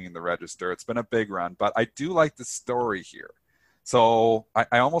should be ringing the register. It's been a big run, but I do like the story here. So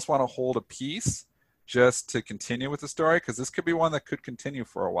I almost want to hold a piece just to continue with the story, because this could be one that could continue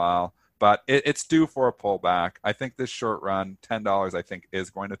for a while, but it's due for a pullback. I think this short run, $10, I think is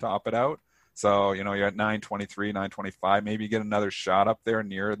going to top it out. So, you're at 923, 925, maybe get another shot up there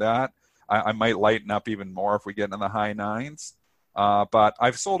near that. I might lighten up even more if we get in the high nines. But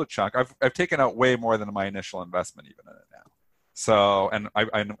I've sold a chunk. I've taken out way more than my initial investment even in it now. So, and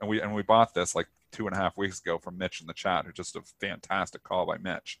we bought this like 2.5 weeks ago from Mitch in the chat, who's just a fantastic call by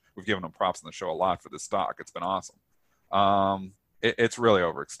Mitch. We've given him props on the show a lot for this stock. It's been awesome. It's really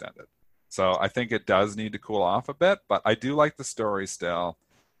overextended. So I think it does need to cool off a bit, but I do like the story still.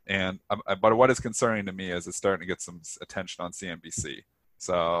 And but what is concerning to me is it's starting to get some attention on CNBC.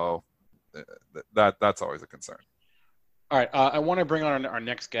 So that's always a concern. All right, I want to bring on our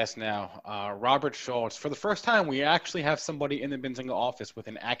next guest now, Robert Schultz. For the first time, we actually have somebody in the Benzinga office with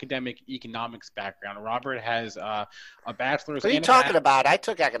an academic economics background. Robert has a bachelor's. What are you talking about? I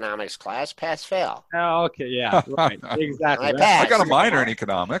took economics class, pass fail. Oh, okay, yeah, right, exactly. I I got a minor in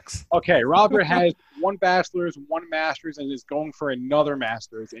economics. Okay, Robert has 1 bachelor's, 1 master's, and is going for another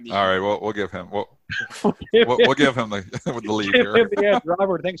master's. In All right, we'll give him. We'll give him the lead here.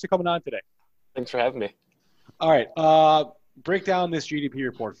 Robert, thanks for coming on today. Thanks for having me. All right, break down this GDP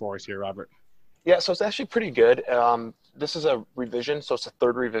report for us here, Robert. Yeah, so it's actually pretty good. This is a revision, so it's the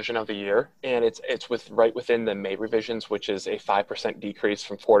 3rd revision of the year, and it's right within the May revisions, which is a 5% decrease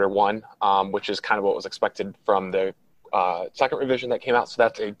from Q1, which is kind of what was expected from the 2nd revision that came out. So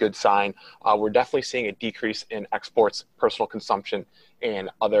that's a good sign. We're definitely seeing a decrease in exports, personal consumption,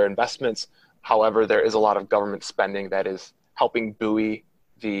 and other investments. However, there is a lot of government spending that is helping buoy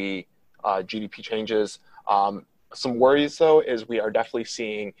the GDP changes. Some worries, though, is we are definitely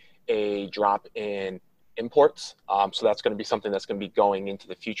seeing a drop in imports. So that's going to be something that's going to be going into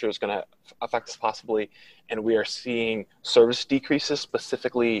the future. It's going to affect us possibly. And we are seeing service decreases,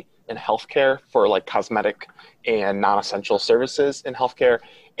 specifically in healthcare for like cosmetic and non-essential services in healthcare.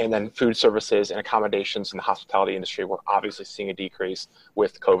 And then food services and accommodations in the hospitality industry, we're obviously seeing a decrease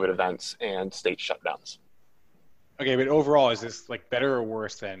with COVID events and state shutdowns. Okay, but overall, is this like better or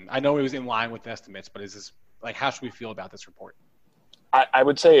worse than? I know it was in line with estimates, but is this like, how should we feel about this report? I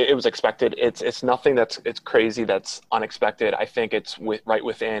would say it was expected. It's nothing it's crazy, that's unexpected. I think it's right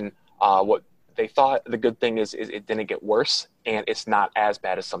within what they thought. The good thing is it didn't get worse, and it's not as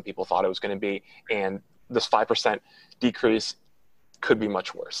bad as some people thought it was going to be. And this 5% decrease could be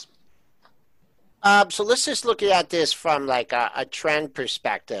much worse. So let's just look at this from like a trend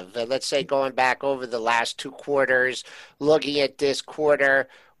perspective. Let's say going back over the last 2 quarters, looking at this quarter,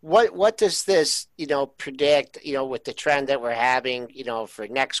 what does this, predict, with the trend that we're having, for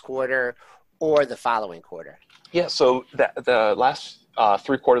next quarter or the following quarter? Yeah, so the last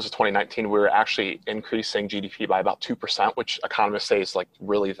 3 quarters of 2019, we were actually increasing GDP by about 2%, which economists say is like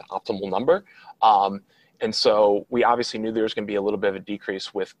really the optimal number. And so we obviously knew there was going to be a little bit of a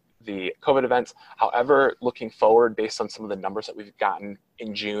decrease with the COVID events. However, looking forward, based on some of the numbers that we've gotten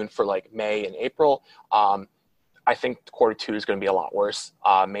in June for like May and April, I think Q2 is going to be a lot worse,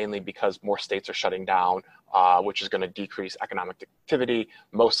 mainly because more states are shutting down, which is going to decrease economic activity.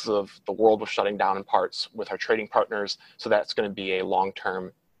 Most of the world was shutting down in parts with our trading partners, so that's going to be a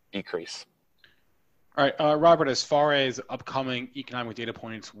long-term decrease. All right, Robert, as far as upcoming economic data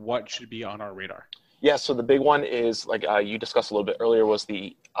points, what should be on our radar? Yeah, so the big one is, like you discussed a little bit earlier, was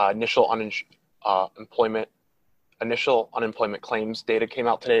the initial unemployment claims data came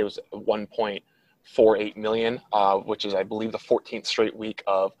out today. It was 1.48 million, which is, I believe, the 14th straight week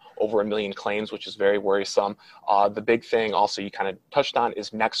of over 1 million claims, which is very worrisome. The big thing also you kind of touched on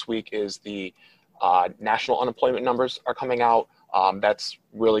is next week is the national unemployment numbers are coming out. That's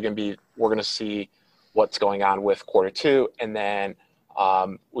really going to be, we're going to see what's going on with Q2. And then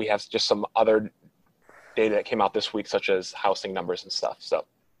we have just some other data that came out this week, such as housing numbers and stuff. So,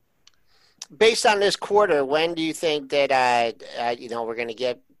 based on this quarter, when do you think that we're going to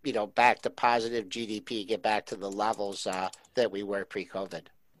get back to positive GDP, get back to the levels that we were pre-COVID?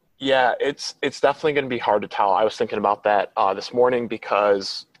 Yeah, it's definitely going to be hard to tell. I was thinking about that this morning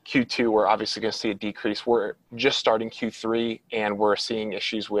because Q2, we're obviously going to see a decrease. We're just starting Q3, and we're seeing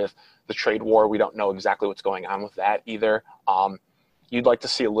issues with the trade war. We don't know exactly what's going on with that either. You'd like to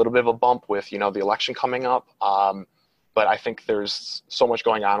see a little bit of a bump with, the election coming up. But I think there's so much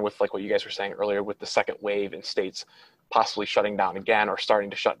going on with, like what you guys were saying earlier, with the second wave in states possibly shutting down again or starting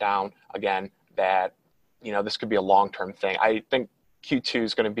to shut down again, that, this could be a long-term thing. I think Q2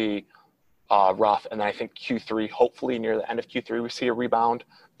 is going to be rough. And then I think Q3, hopefully near the end of Q3, we see a rebound,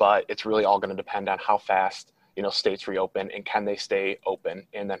 but it's really all going to depend on how fast, states reopen and can they stay open?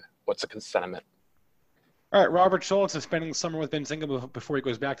 And then what's the sentiment? All right, Robert Schultz is spending the summer with Benzinga before he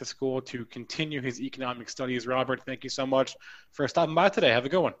goes back to school to continue his economic studies. Robert, thank you so much for stopping by today. Have a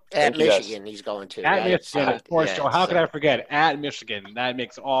good one. At Michigan, he's going to. At Michigan, of course, Joe. How could I forget? At Michigan. That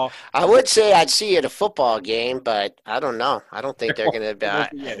makes all. I would say I'd see you at a football game, but I don't know. I don't think they're going to be.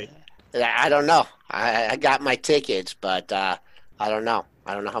 I don't know. I got my tickets, but I don't know.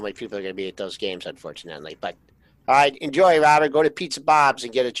 I don't know how many people are going to be at those games, unfortunately. But all right, enjoy, Robert. Go to Pizza Bob's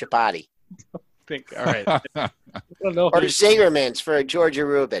and get a chapati. All right. Or Zingerman's for a Georgia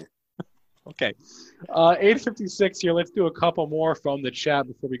Reuben. Okay. 8:56 here. Let's do a couple more from the chat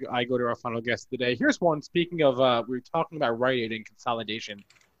before I go to our final guest today. Here's one. Speaking of, we were talking about Rite Aid and consolidation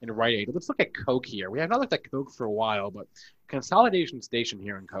in Rite Aid. Let's look at Coke here. We have not looked at Coke for a while, but consolidation station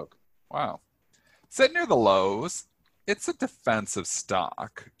here in Coke. Wow. Sitting near the lows, it's a defensive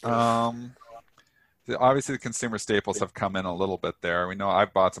stock. Obviously, the consumer staples have come in a little bit there. We know I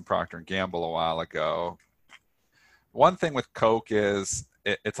bought some Procter & Gamble a while ago. One thing with Coke is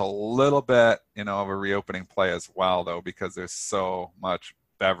it's a little bit, of a reopening play as well, though, because there's so much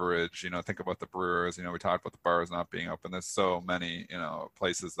beverage. Think about the brewers. We talked about the bars not being open. There's so many,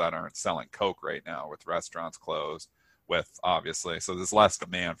 places that aren't selling Coke right now with restaurants closed, obviously. So there's less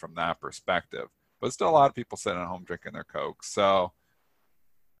demand from that perspective. But still a lot of people sitting at home drinking their Coke. So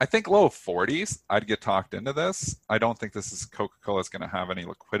I think low 40s, I'd get talked into this. I don't think Coca-Cola is going to have any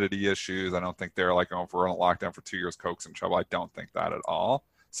liquidity issues. I don't think they're like, if we're in a lockdown for 2 years, Coke's in trouble. I don't think that at all.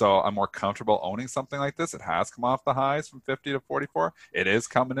 So I'm more comfortable owning something like this. It has come off the highs from 50 to 44. It is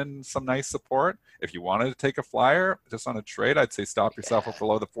coming in some nice support. If you wanted to take a flyer just on a trade, I'd say stop yourself up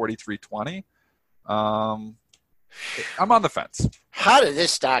below the 43.20. I'm on the fence. How did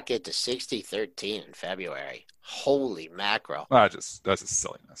this stock get to 60.13 in February? Holy mackerel. That's just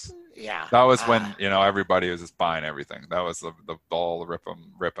silliness. Yeah. That was when, everybody was just buying everything. That was the ball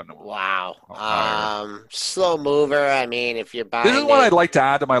ripping. Wow. Slow mover. I mean, if you're buying. This is what I'd like to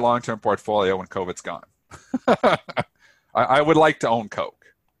add to my long-term portfolio when COVID's gone. I would like to own Coke.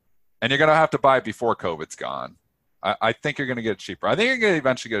 And you're going to have to buy it before COVID's gone. I think you're going to get it cheaper. I think you're going to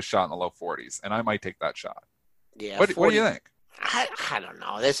eventually get a shot in the low 40s, and I might take that shot. Yeah. What do you think? I don't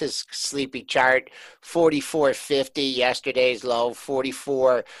know. This is sleepy chart. 44.50. Yesterday's low.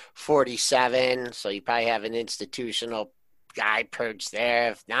 44.47. So you probably have an institutional guy perched there.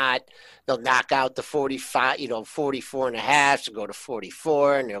 If not, they'll knock out the 45. 44 and a half. So go to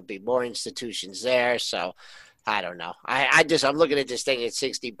 44, and there'll be more institutions there. So I don't know. I'm looking at this thing at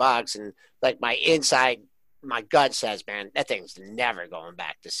 $60, and like my gut says, man, that thing's never going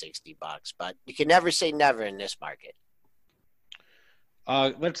back to $60. But you can never say never in this market.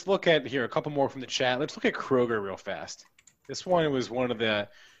 Let's look at here a couple more from the chat. Let's look at Kroger real fast. This one was one of the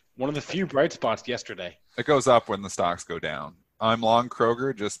few bright spots yesterday. It goes up when the stocks go down. I'm long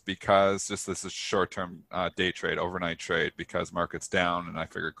Kroger just because this is short-term day trade, overnight trade, because market's down, and I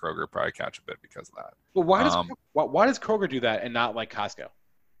figured Kroger would probably catch a bit because of that. Well, why does Kroger do that and not like Costco?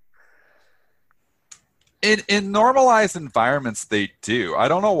 In normalized environments, they do. I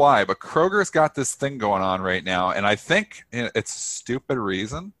don't know why, but Kroger's got this thing going on right now, and I think it's a stupid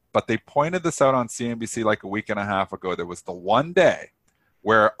reason, but they pointed this out on CNBC like a week and a half ago. There was the one day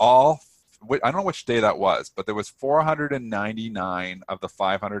where I don't know which day that was, but there was 499 of the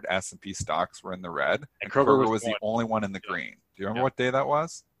 500 S&P stocks were in the red, and Kroger was the only one in the green. Do you remember what day that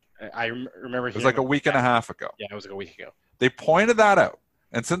was? I remember. It was like a week and a half ago. Yeah, it was like a week ago. They pointed that out.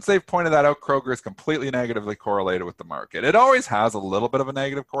 And since they've pointed that out, Kroger is completely negatively correlated with the market. It always has a little bit of a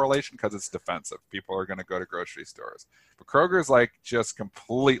negative correlation because it's defensive. People are going to go to grocery stores. But Kroger is like just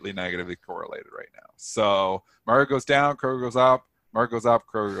completely negatively correlated right now. So market goes down, Kroger goes up, market goes up,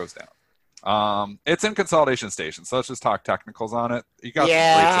 Kroger goes down. It's in consolidation station, so let's just talk technicals on it. You got some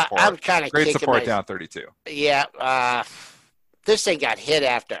great support. I'm kind of great support down 32. Yeah, this thing got hit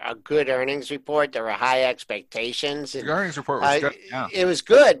after a good earnings report. There were high expectations. And, The earnings report was good. Yeah. It was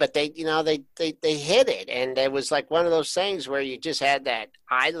good, but they hit it. And it was like one of those things where you just had that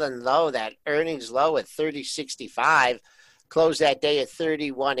island low, that earnings low at 30.65, closed that day at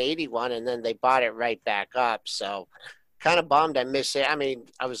 31.81, and then they bought it right back up. So kind of bummed I missed it. I mean,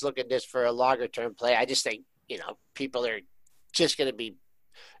 I was looking at this for a longer term play. I just think, people are just going to be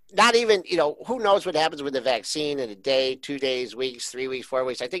not even, who knows what happens with the vaccine in a day, 2 days, weeks, 3 weeks, 4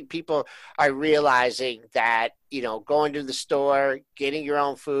 weeks. I think people are realizing that, going to the store, getting your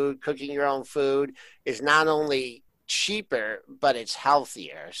own food, cooking your own food is not only cheaper, but it's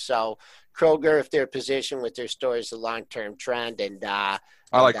healthier. So Kroger, if they're positioned with their stores, the long-term trend. And I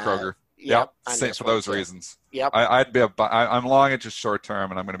like Kroger. Yep. Same for those reasons. Yep. I'm long at just short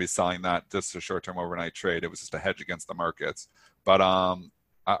term, and I'm going to be selling that just a short term overnight trade. It was just a hedge against the markets. But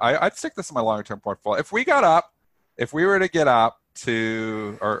I'd stick this in my longer term portfolio. If we were to get up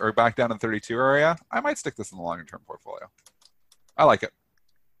to or back down in 32 area, I might stick this in the longer term portfolio. I like it.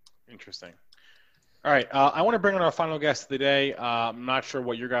 Interesting. All right, I want to bring on our final guest of the day. I'm not sure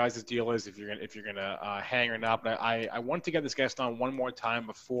what your guys' deal is, if you're gonna hang or not, but I want to get this guest on one more time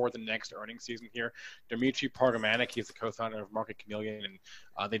before the next earnings season here. Dmitry Pargamanik, he's the co-founder of Market Chameleon,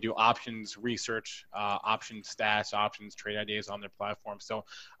 and they do options research, options stats, options trade ideas on their platform. So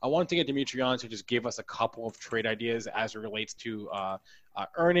I wanted to get Dmitry on to just give us a couple of trade ideas as it relates to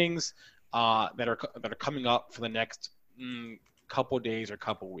earnings that are coming up for the next couple days or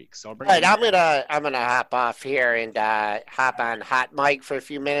couple weeks. So I'm gonna hop off here and hop on Hot Mic for a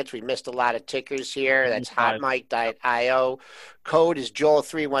few minutes. We missed a lot of tickers here. That's hotmic.io. Code is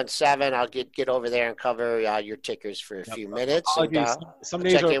Joel317. I'll get over there and cover your tickers for a few minutes. And, some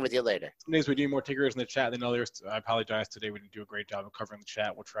days check in with you later. Some days we do more tickers in the chat than others. I apologize. Today we didn't do a great job of covering the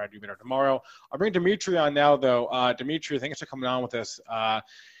chat. We'll try to do better tomorrow. I'll bring Dmitry on now, though. Dmitry, thanks for coming on with us.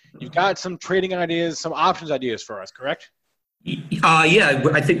 You've got some trading ideas, some options ideas for us, correct? Yeah,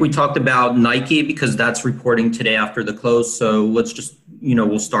 I think we talked about Nike because that's reporting today after the close. So let's just,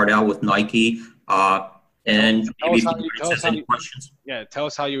 we'll start out with Nike. And maybe any questions. Yeah, tell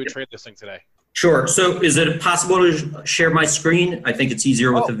us how you would trade this thing today. Sure. So is it possible to share my screen? I think it's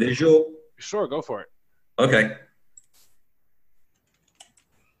easier with a visual. Sure, go for it. Okay.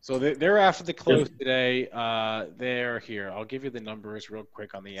 So they're after the close today. They're here. I'll give you the numbers real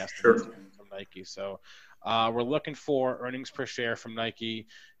quick on the estimates from Nike. So we're looking for earnings per share from Nike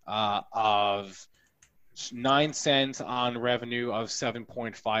of 9 cents on revenue of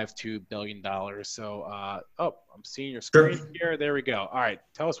 $7.52 billion. So, I'm seeing your screen here. There we go. All right.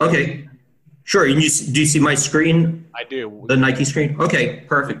 Tell us. Okay. Sure. Do you see my screen? I do. The Nike screen? Okay,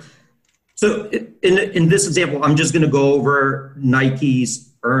 perfect. So in this example, I'm just going to go over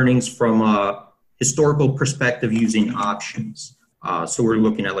Nike's earnings from a historical perspective using options. So we're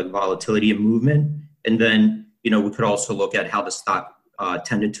looking at like volatility and movement. And then, we could also look at how the stock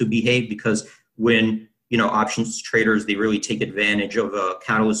tended to behave because when, options traders, they really take advantage of a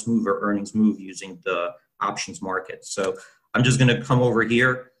catalyst move or earnings move using the options market. So I'm just going to come over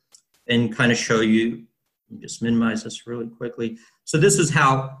here and kind of show you, just minimize this really quickly. So this is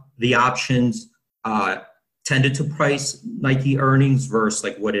how the options tended to price Nike earnings versus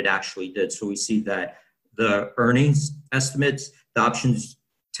like what it actually did. So we see that the earnings estimates, the options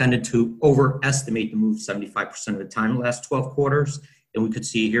tended to overestimate the move 75% of the time in the last 12 quarters. And we could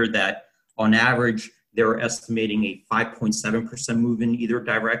see here that on average, they were estimating a 5.7% move in either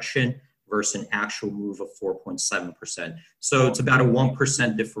direction versus an actual move of 4.7%. So it's about a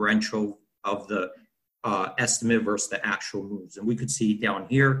 1% differential of the estimate versus the actual moves. And we could see down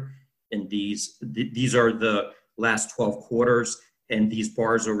here in these are the last 12 quarters. And these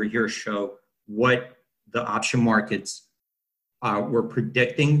bars over here show what the option markets we're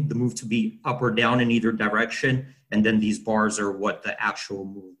predicting the move to be up or down in either direction, and then these bars are what the actual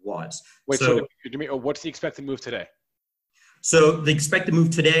move was. Wait, so what's the expected move today? So the expected move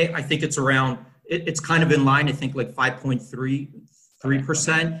today, I think it's around, it's kind of in line, I think like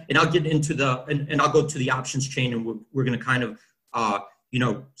 5.3%. And I'll get into and I'll go to the options chain, and we're going to kind of,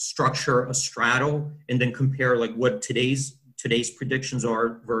 structure a straddle and then compare like what today's predictions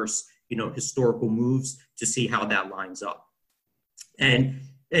are versus, historical moves to see how that lines up. And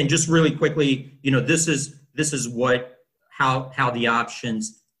just really quickly, this is how the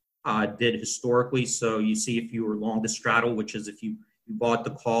options did historically. So you see if you were long the straddle, which is if you bought the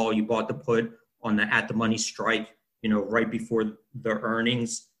call, you bought the put on the at the money strike, right before the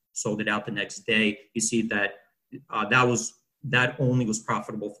earnings, sold it out the next day. You see that that only was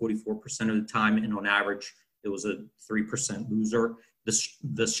profitable 44% of the time, and on average, It was a 3% loser.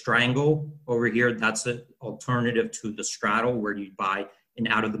 The strangle over here, that's an alternative to the straddle, where you buy an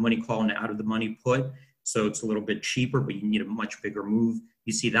out of the money call and an out of the money put. So it's a little bit cheaper, but you need a much bigger move.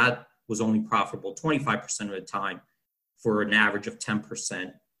 You see that was only profitable 25% of the time for an average of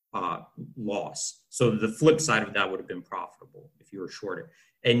 10% loss. So the flip side of that would have been profitable if you were shorted.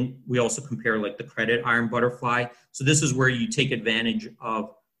 And we also compare like the credit iron butterfly. So this is where you take advantage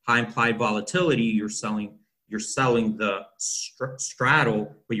of high implied volatility. You're selling the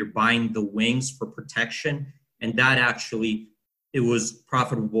straddle, but you're buying the wings for protection. And that actually, it was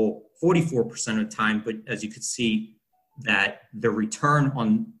profitable 44% of the time. But as you could see, that the return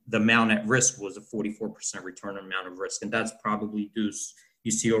on the amount at risk was a 44% return on amount of risk. And that's probably due, you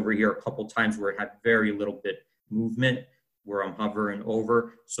see over here a couple times where it had very little bit movement, where I'm hovering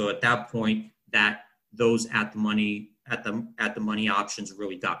over. So at that point, that those at the money options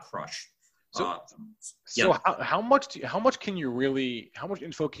really got crushed. How much info can you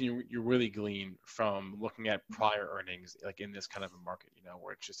really glean from looking at prior earnings, like in this kind of a market,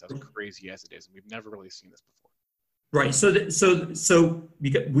 where it's just as crazy as it is, and we've never really seen this before? Right. So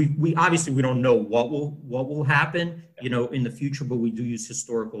because we obviously we don't know what will happen, in the future, but we do use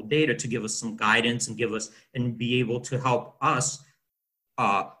historical data to give us some guidance and be able to help us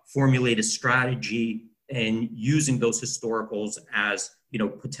formulate a strategy and using those historicals as,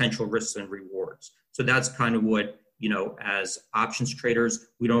 potential risks and rewards. So that's kind of what, as options traders,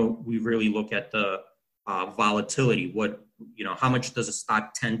 we really look at the volatility. How much does a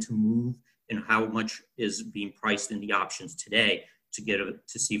stock tend to move, and how much is being priced in the options today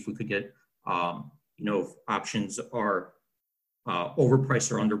to see if we could get, if options are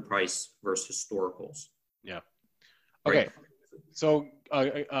overpriced or underpriced versus historicals. Yeah. Okay. Right. So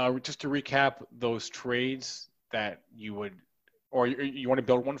just to recap those trades that you would, or you want to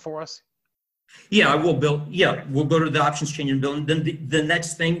build one for us? Yeah, I will build. Yeah, we'll go to the options chain and build. And then the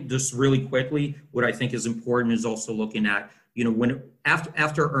next thing, just really quickly, what I think is important is also looking at, when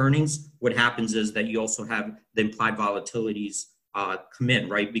after earnings, what happens is that you also have the implied volatilities come in,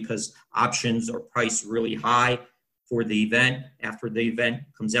 right? Because options are priced really high for the event. After the event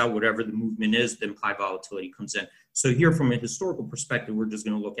comes out, whatever the movement is, the implied volatility comes in. So here, from a historical perspective, we're just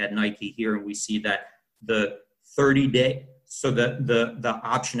going to look at Nike here, and we see that the 30-day, so the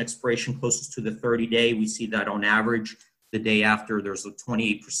option expiration closest to the 30-day, we see that on average, the day after, there's a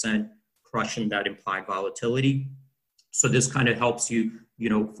 28% crushing that implied volatility. So this kind of helps you,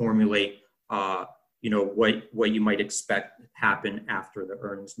 formulate, what you might expect happen after the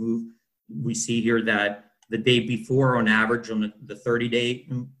earnings move. We see here that the day before, on average, on the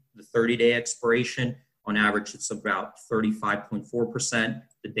 30-day expiration, on average, it's about 35.4%.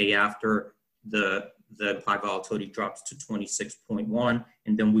 The day after, the implied volatility drops to 26.1,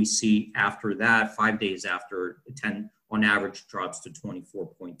 and then we see after that, 5 days after, 10 on average drops to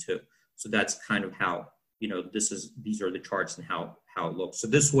 24.2. So that's kind of how, these are the charts and how it looks. So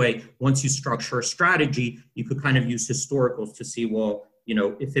this way, once you structure a strategy, you could kind of use historicals to see, well,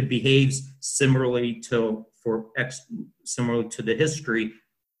 if it behaves similarly to the history,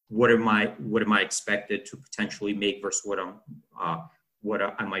 what am I expected to potentially make versus what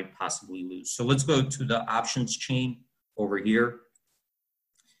I might possibly lose. So let's go to the options chain over here.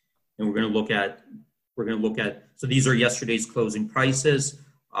 And we're going to look at, so these are yesterday's closing prices.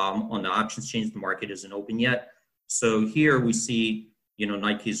 On the options chain, the market isn't open yet. So here we see,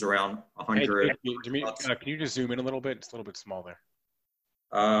 Nike's around 100. Hey, can you just zoom in a little bit? It's a little bit small there.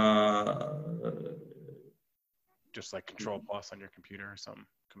 Just like Control Plus on your computer or something,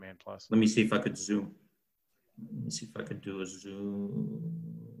 Command Plus. Let me see if I could zoom. Let me see if I could do a zoom.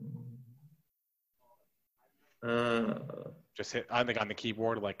 Just hit, I think on the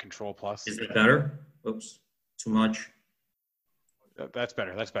keyboard, like Control Plus. Is it better? Oops, too much. That's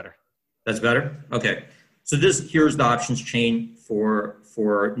better. That's better. That's better? Okay. So here's the options chain for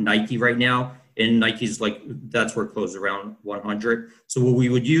Nike right now. And Nike's that's where it closed around 100. So what we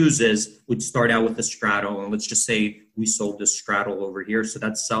would use is we'd start out with a straddle, and let's just say we sold this straddle over here. So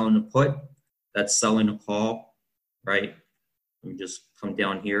that's selling a put, that's selling a call, right? Let me just come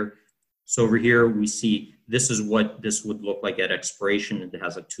down here. So over here, we see this is what this would look like at expiration, and it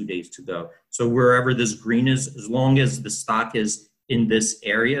has 2 days to go. So wherever this green is, as long as the stock is in this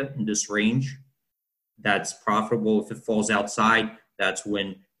area, in this range, that's profitable. If it falls outside, that's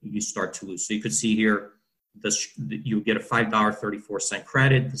when you start to lose. So you could see here, you get a $5.34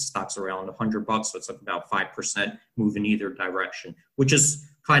 credit. The stock's around $100, so it's about 5% move in either direction, which is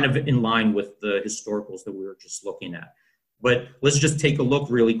kind of in line with the historicals that we were just looking at. But let's just take a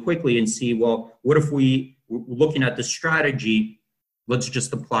look really quickly and see, well, what if we're looking at the strategy, let's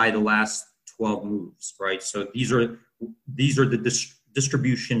just apply the last 12 moves, right? So these are the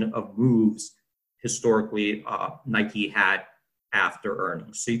distribution of moves historically Nike had after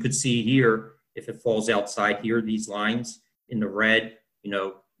earnings. So you could see here, if it falls outside here, these lines in the red,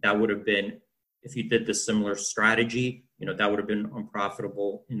 that would have been, if you did the similar strategy, that would have been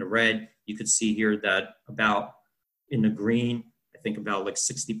unprofitable in the red. You could see here that about in the green, I think about like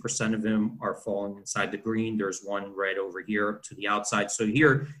 60% of them are falling inside the green. There's one red over here to the outside. So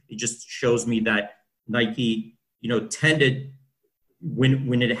here, it just shows me that Nike, tended,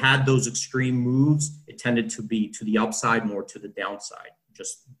 when it had those extreme moves, it tended to be to the upside, more to the downside,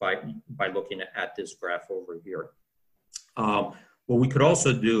 just by looking at this graph over here. What we could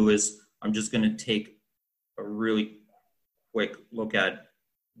also do is, I'm just going to take a really quick look at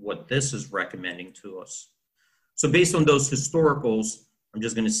what this is recommending to us. So based on those historicals, I'm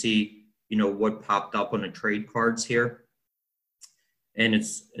just going to see, what popped up on the trade cards here. And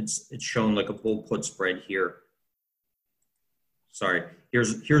it's shown like a bull put spread here. Sorry,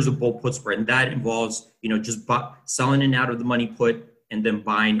 here's a bull put spread. And that involves, just selling an out of the money put and then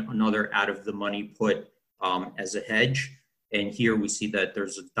buying another out of the money put as a hedge. And here we see that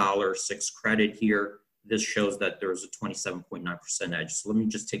there's a $1.06 credit here. This shows that there's a 27.9% edge. So let me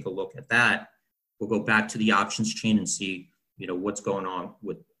just take a look at that. We'll go back to the options chain and see, what's going on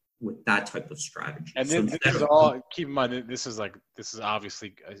with that type of strategy. And then this is all, keep in mind, this is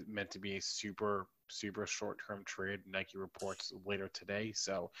obviously meant to be a super short-term trade. Nike reports later today.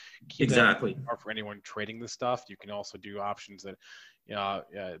 So keep exactly. That for anyone trading this stuff. You can also do options that,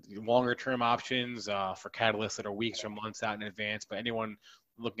 longer-term options for catalysts that are weeks or months out in advance. But anyone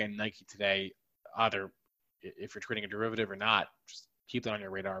looking at Nike today, either if you're trading a derivative or not, just keep that on your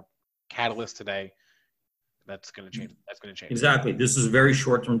radar. Catalyst today, that's going to change. That's going to change. Exactly. This is very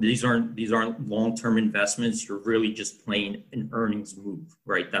short term. These aren't long-term investments. You're really just playing an earnings move,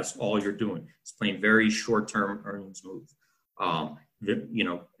 right? That's all you're doing. It's playing very short-term earnings move.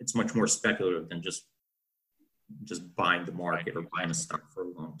 It's much more speculative than just buying the market or buying a stock for a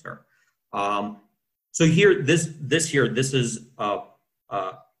long term. So here, this is a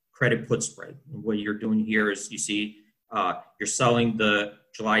credit put spread. What you're doing here is, you see, you're selling the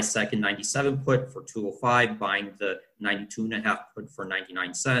July 2nd 97 put for 205, buying the 92.5 put for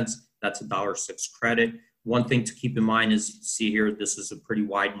 99 cents. That's a $1.06 credit. One thing to keep in mind is, you see here, this is a pretty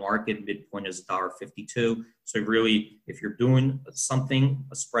wide market. Midpoint is $1.52. So really, if you're doing a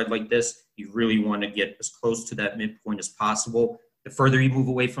spread like this, you really want to get as close to that midpoint as possible. The further you move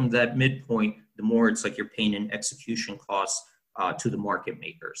away from that midpoint, the more it's like you're paying an execution cost to the market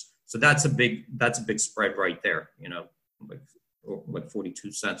makers. So that's a big spread right there. Like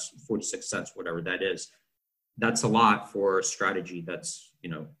 42 cents, 46 cents, whatever that is. That's a lot for a strategy that's,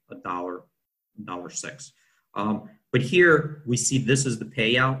 $1.06. But here we see this is the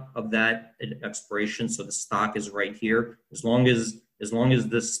payout of that expiration. So the stock is right here. As long as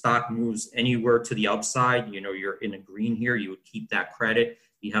this stock moves anywhere to the upside, you're in a green here, you would keep that credit.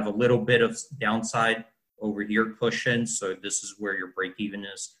 You have a little bit of downside over here cushion. So this is where your break even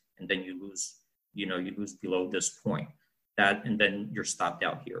is. And then you lose below this point. And then you're stopped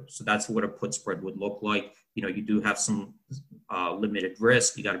out here. So that's what a put spread would look like. You do have some limited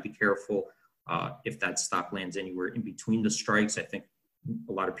risk. You got to be careful if that stock lands anywhere in between the strikes. I think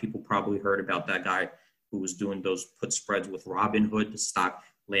a lot of people probably heard about that guy who was doing those put spreads with Robinhood. The stock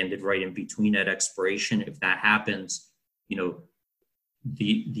landed right in between at expiration. If that happens,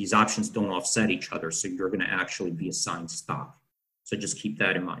 these options don't offset each other. So you're going to actually be assigned stock. So just keep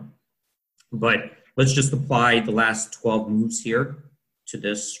that in mind. But let's just apply the last 12 moves here to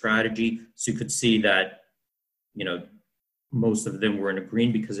this strategy. So you could see that, most of them were in a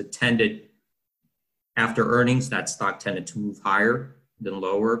green because it tended, after earnings, that stock tended to move higher than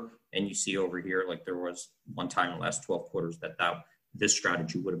lower. And you see over here, like there was one time in the last 12 quarters that this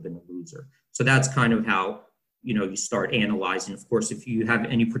strategy would have been a loser. So that's kind of how, you start analyzing. Of course, if you have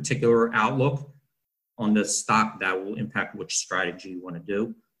any particular outlook on the stock, that will impact which strategy you want to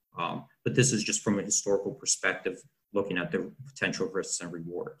do. But this is just from a historical perspective, looking at the potential risks and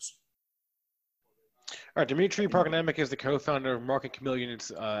rewards. All right, Dimitri Parkanemic is the co-founder of Market Chameleon.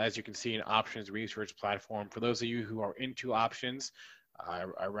 It's, as you can see, an options research platform. For those of you who are into options,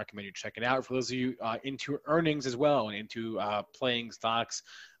 I recommend you check it out. For those of you into earnings as well and into playing stocks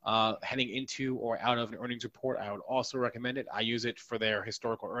heading into or out of an earnings report, I would also recommend it. I use it for their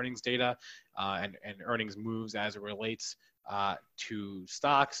historical earnings data and earnings moves as it relates to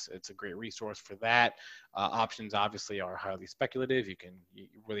stocks. It's a great resource for that. Options obviously are highly speculative. You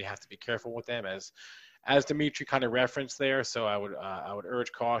really have to be careful with them, as Dimitri kind of referenced there. So I would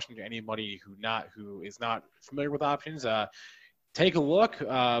urge caution to anybody who is not familiar with options. take a look,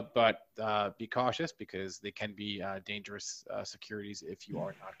 but be cautious because they can be dangerous securities if you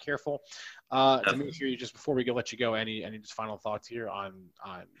are not careful. Dimitri, just before we let you go, any just final thoughts here on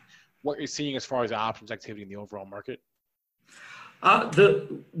what you're seeing as far as options activity in the overall market?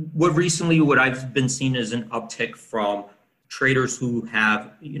 What I've been seeing is an uptick from traders who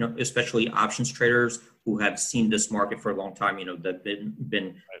have, especially options traders who have seen this market for a long time, that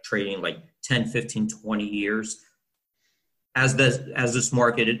been trading like 10, 15, 20 years. As this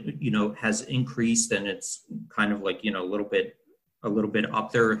market, has increased and it's kind of like, a little bit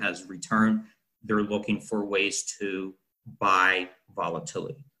up there, has returned, they're looking for ways to buy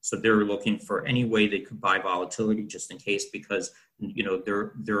volatility. So they're looking for any way they could buy volatility just in case, because,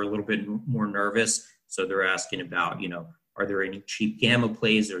 they're a little bit more nervous. So they're asking about, are there any cheap gamma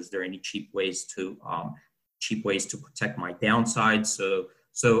plays, or is there any cheap ways to protect my downside? So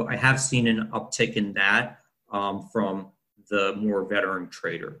I have seen an uptick in that from the more veteran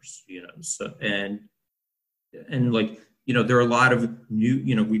traders, so, and like, there are a lot of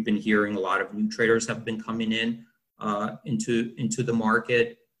new, we've been hearing a lot of new traders have been coming in into the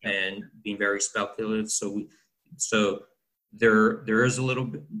market and being very speculative. So there is a little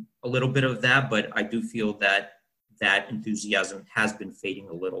bit of that, but I do feel that enthusiasm has been fading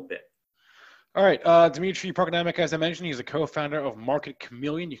a little bit. All right, Dimitri Prokopnik, as I mentioned, he's a co-founder of Market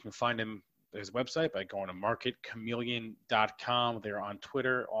Chameleon. You can find his website by going to marketchameleon.com. They're on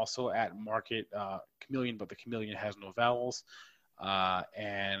Twitter, also at Market Chameleon, but the Chameleon has no vowels.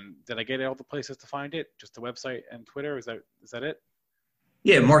 And did I get all the places to find it? Just the website and Twitter? Is that it?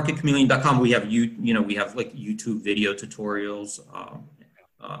 Yeah, marketchameleon.com. We have we have like YouTube video tutorials.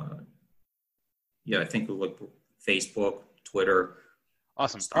 I think like Facebook, Twitter.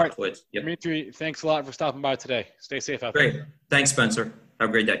 Awesome. All right, Yep. Dimitri, thanks a lot for stopping by today. Stay safe out there. Great. Thanks, Spencer. Have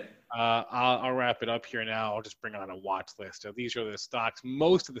a great day. I'll wrap it up here now. I'll just bring on a watch list. So these are the stocks.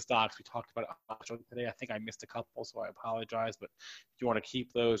 Most of the stocks we talked about today. I think I missed a couple, so I apologize. But if you want to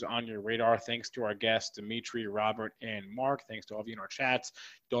keep those on your radar, thanks to our guests, Dimitri, Robert, and Mark. Thanks to all of you in our chats.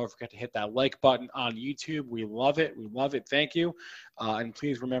 Don't forget to hit that like button on YouTube. We love it. We love it. Thank you. And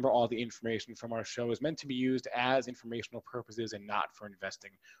please remember, all the information from our show is meant to be used as informational purposes and not for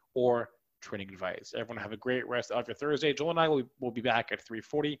investing or trading advice. Everyone have a great rest of your Thursday. Joel and I will be back at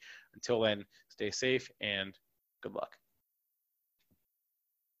 3:40. Until then, stay safe and good luck.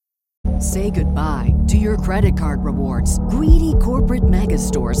 Say goodbye to your credit card rewards. Greedy corporate mega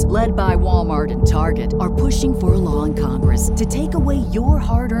stores, led by Walmart and Target, are pushing for a law in Congress to take away your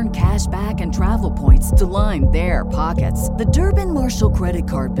hard-earned cash back and travel points to line their pockets. The Durbin-Marshall credit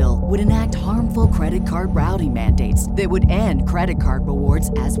card bill would enact harmful credit card routing mandates that would end credit card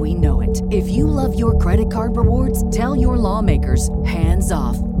rewards as we know it. If you love your credit card rewards, tell your lawmakers, hands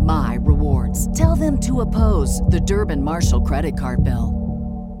off my rewards. Tell them to oppose the Durbin-Marshall credit card bill.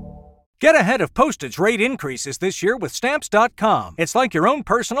 Get ahead of postage rate increases this year with Stamps.com. It's like your own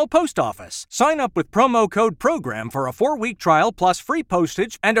personal post office. Sign up with promo code PROGRAM for a 4-week trial plus free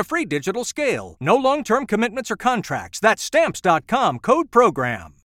postage and a free digital scale. No long-term commitments or contracts. That's Stamps.com, code PROGRAM.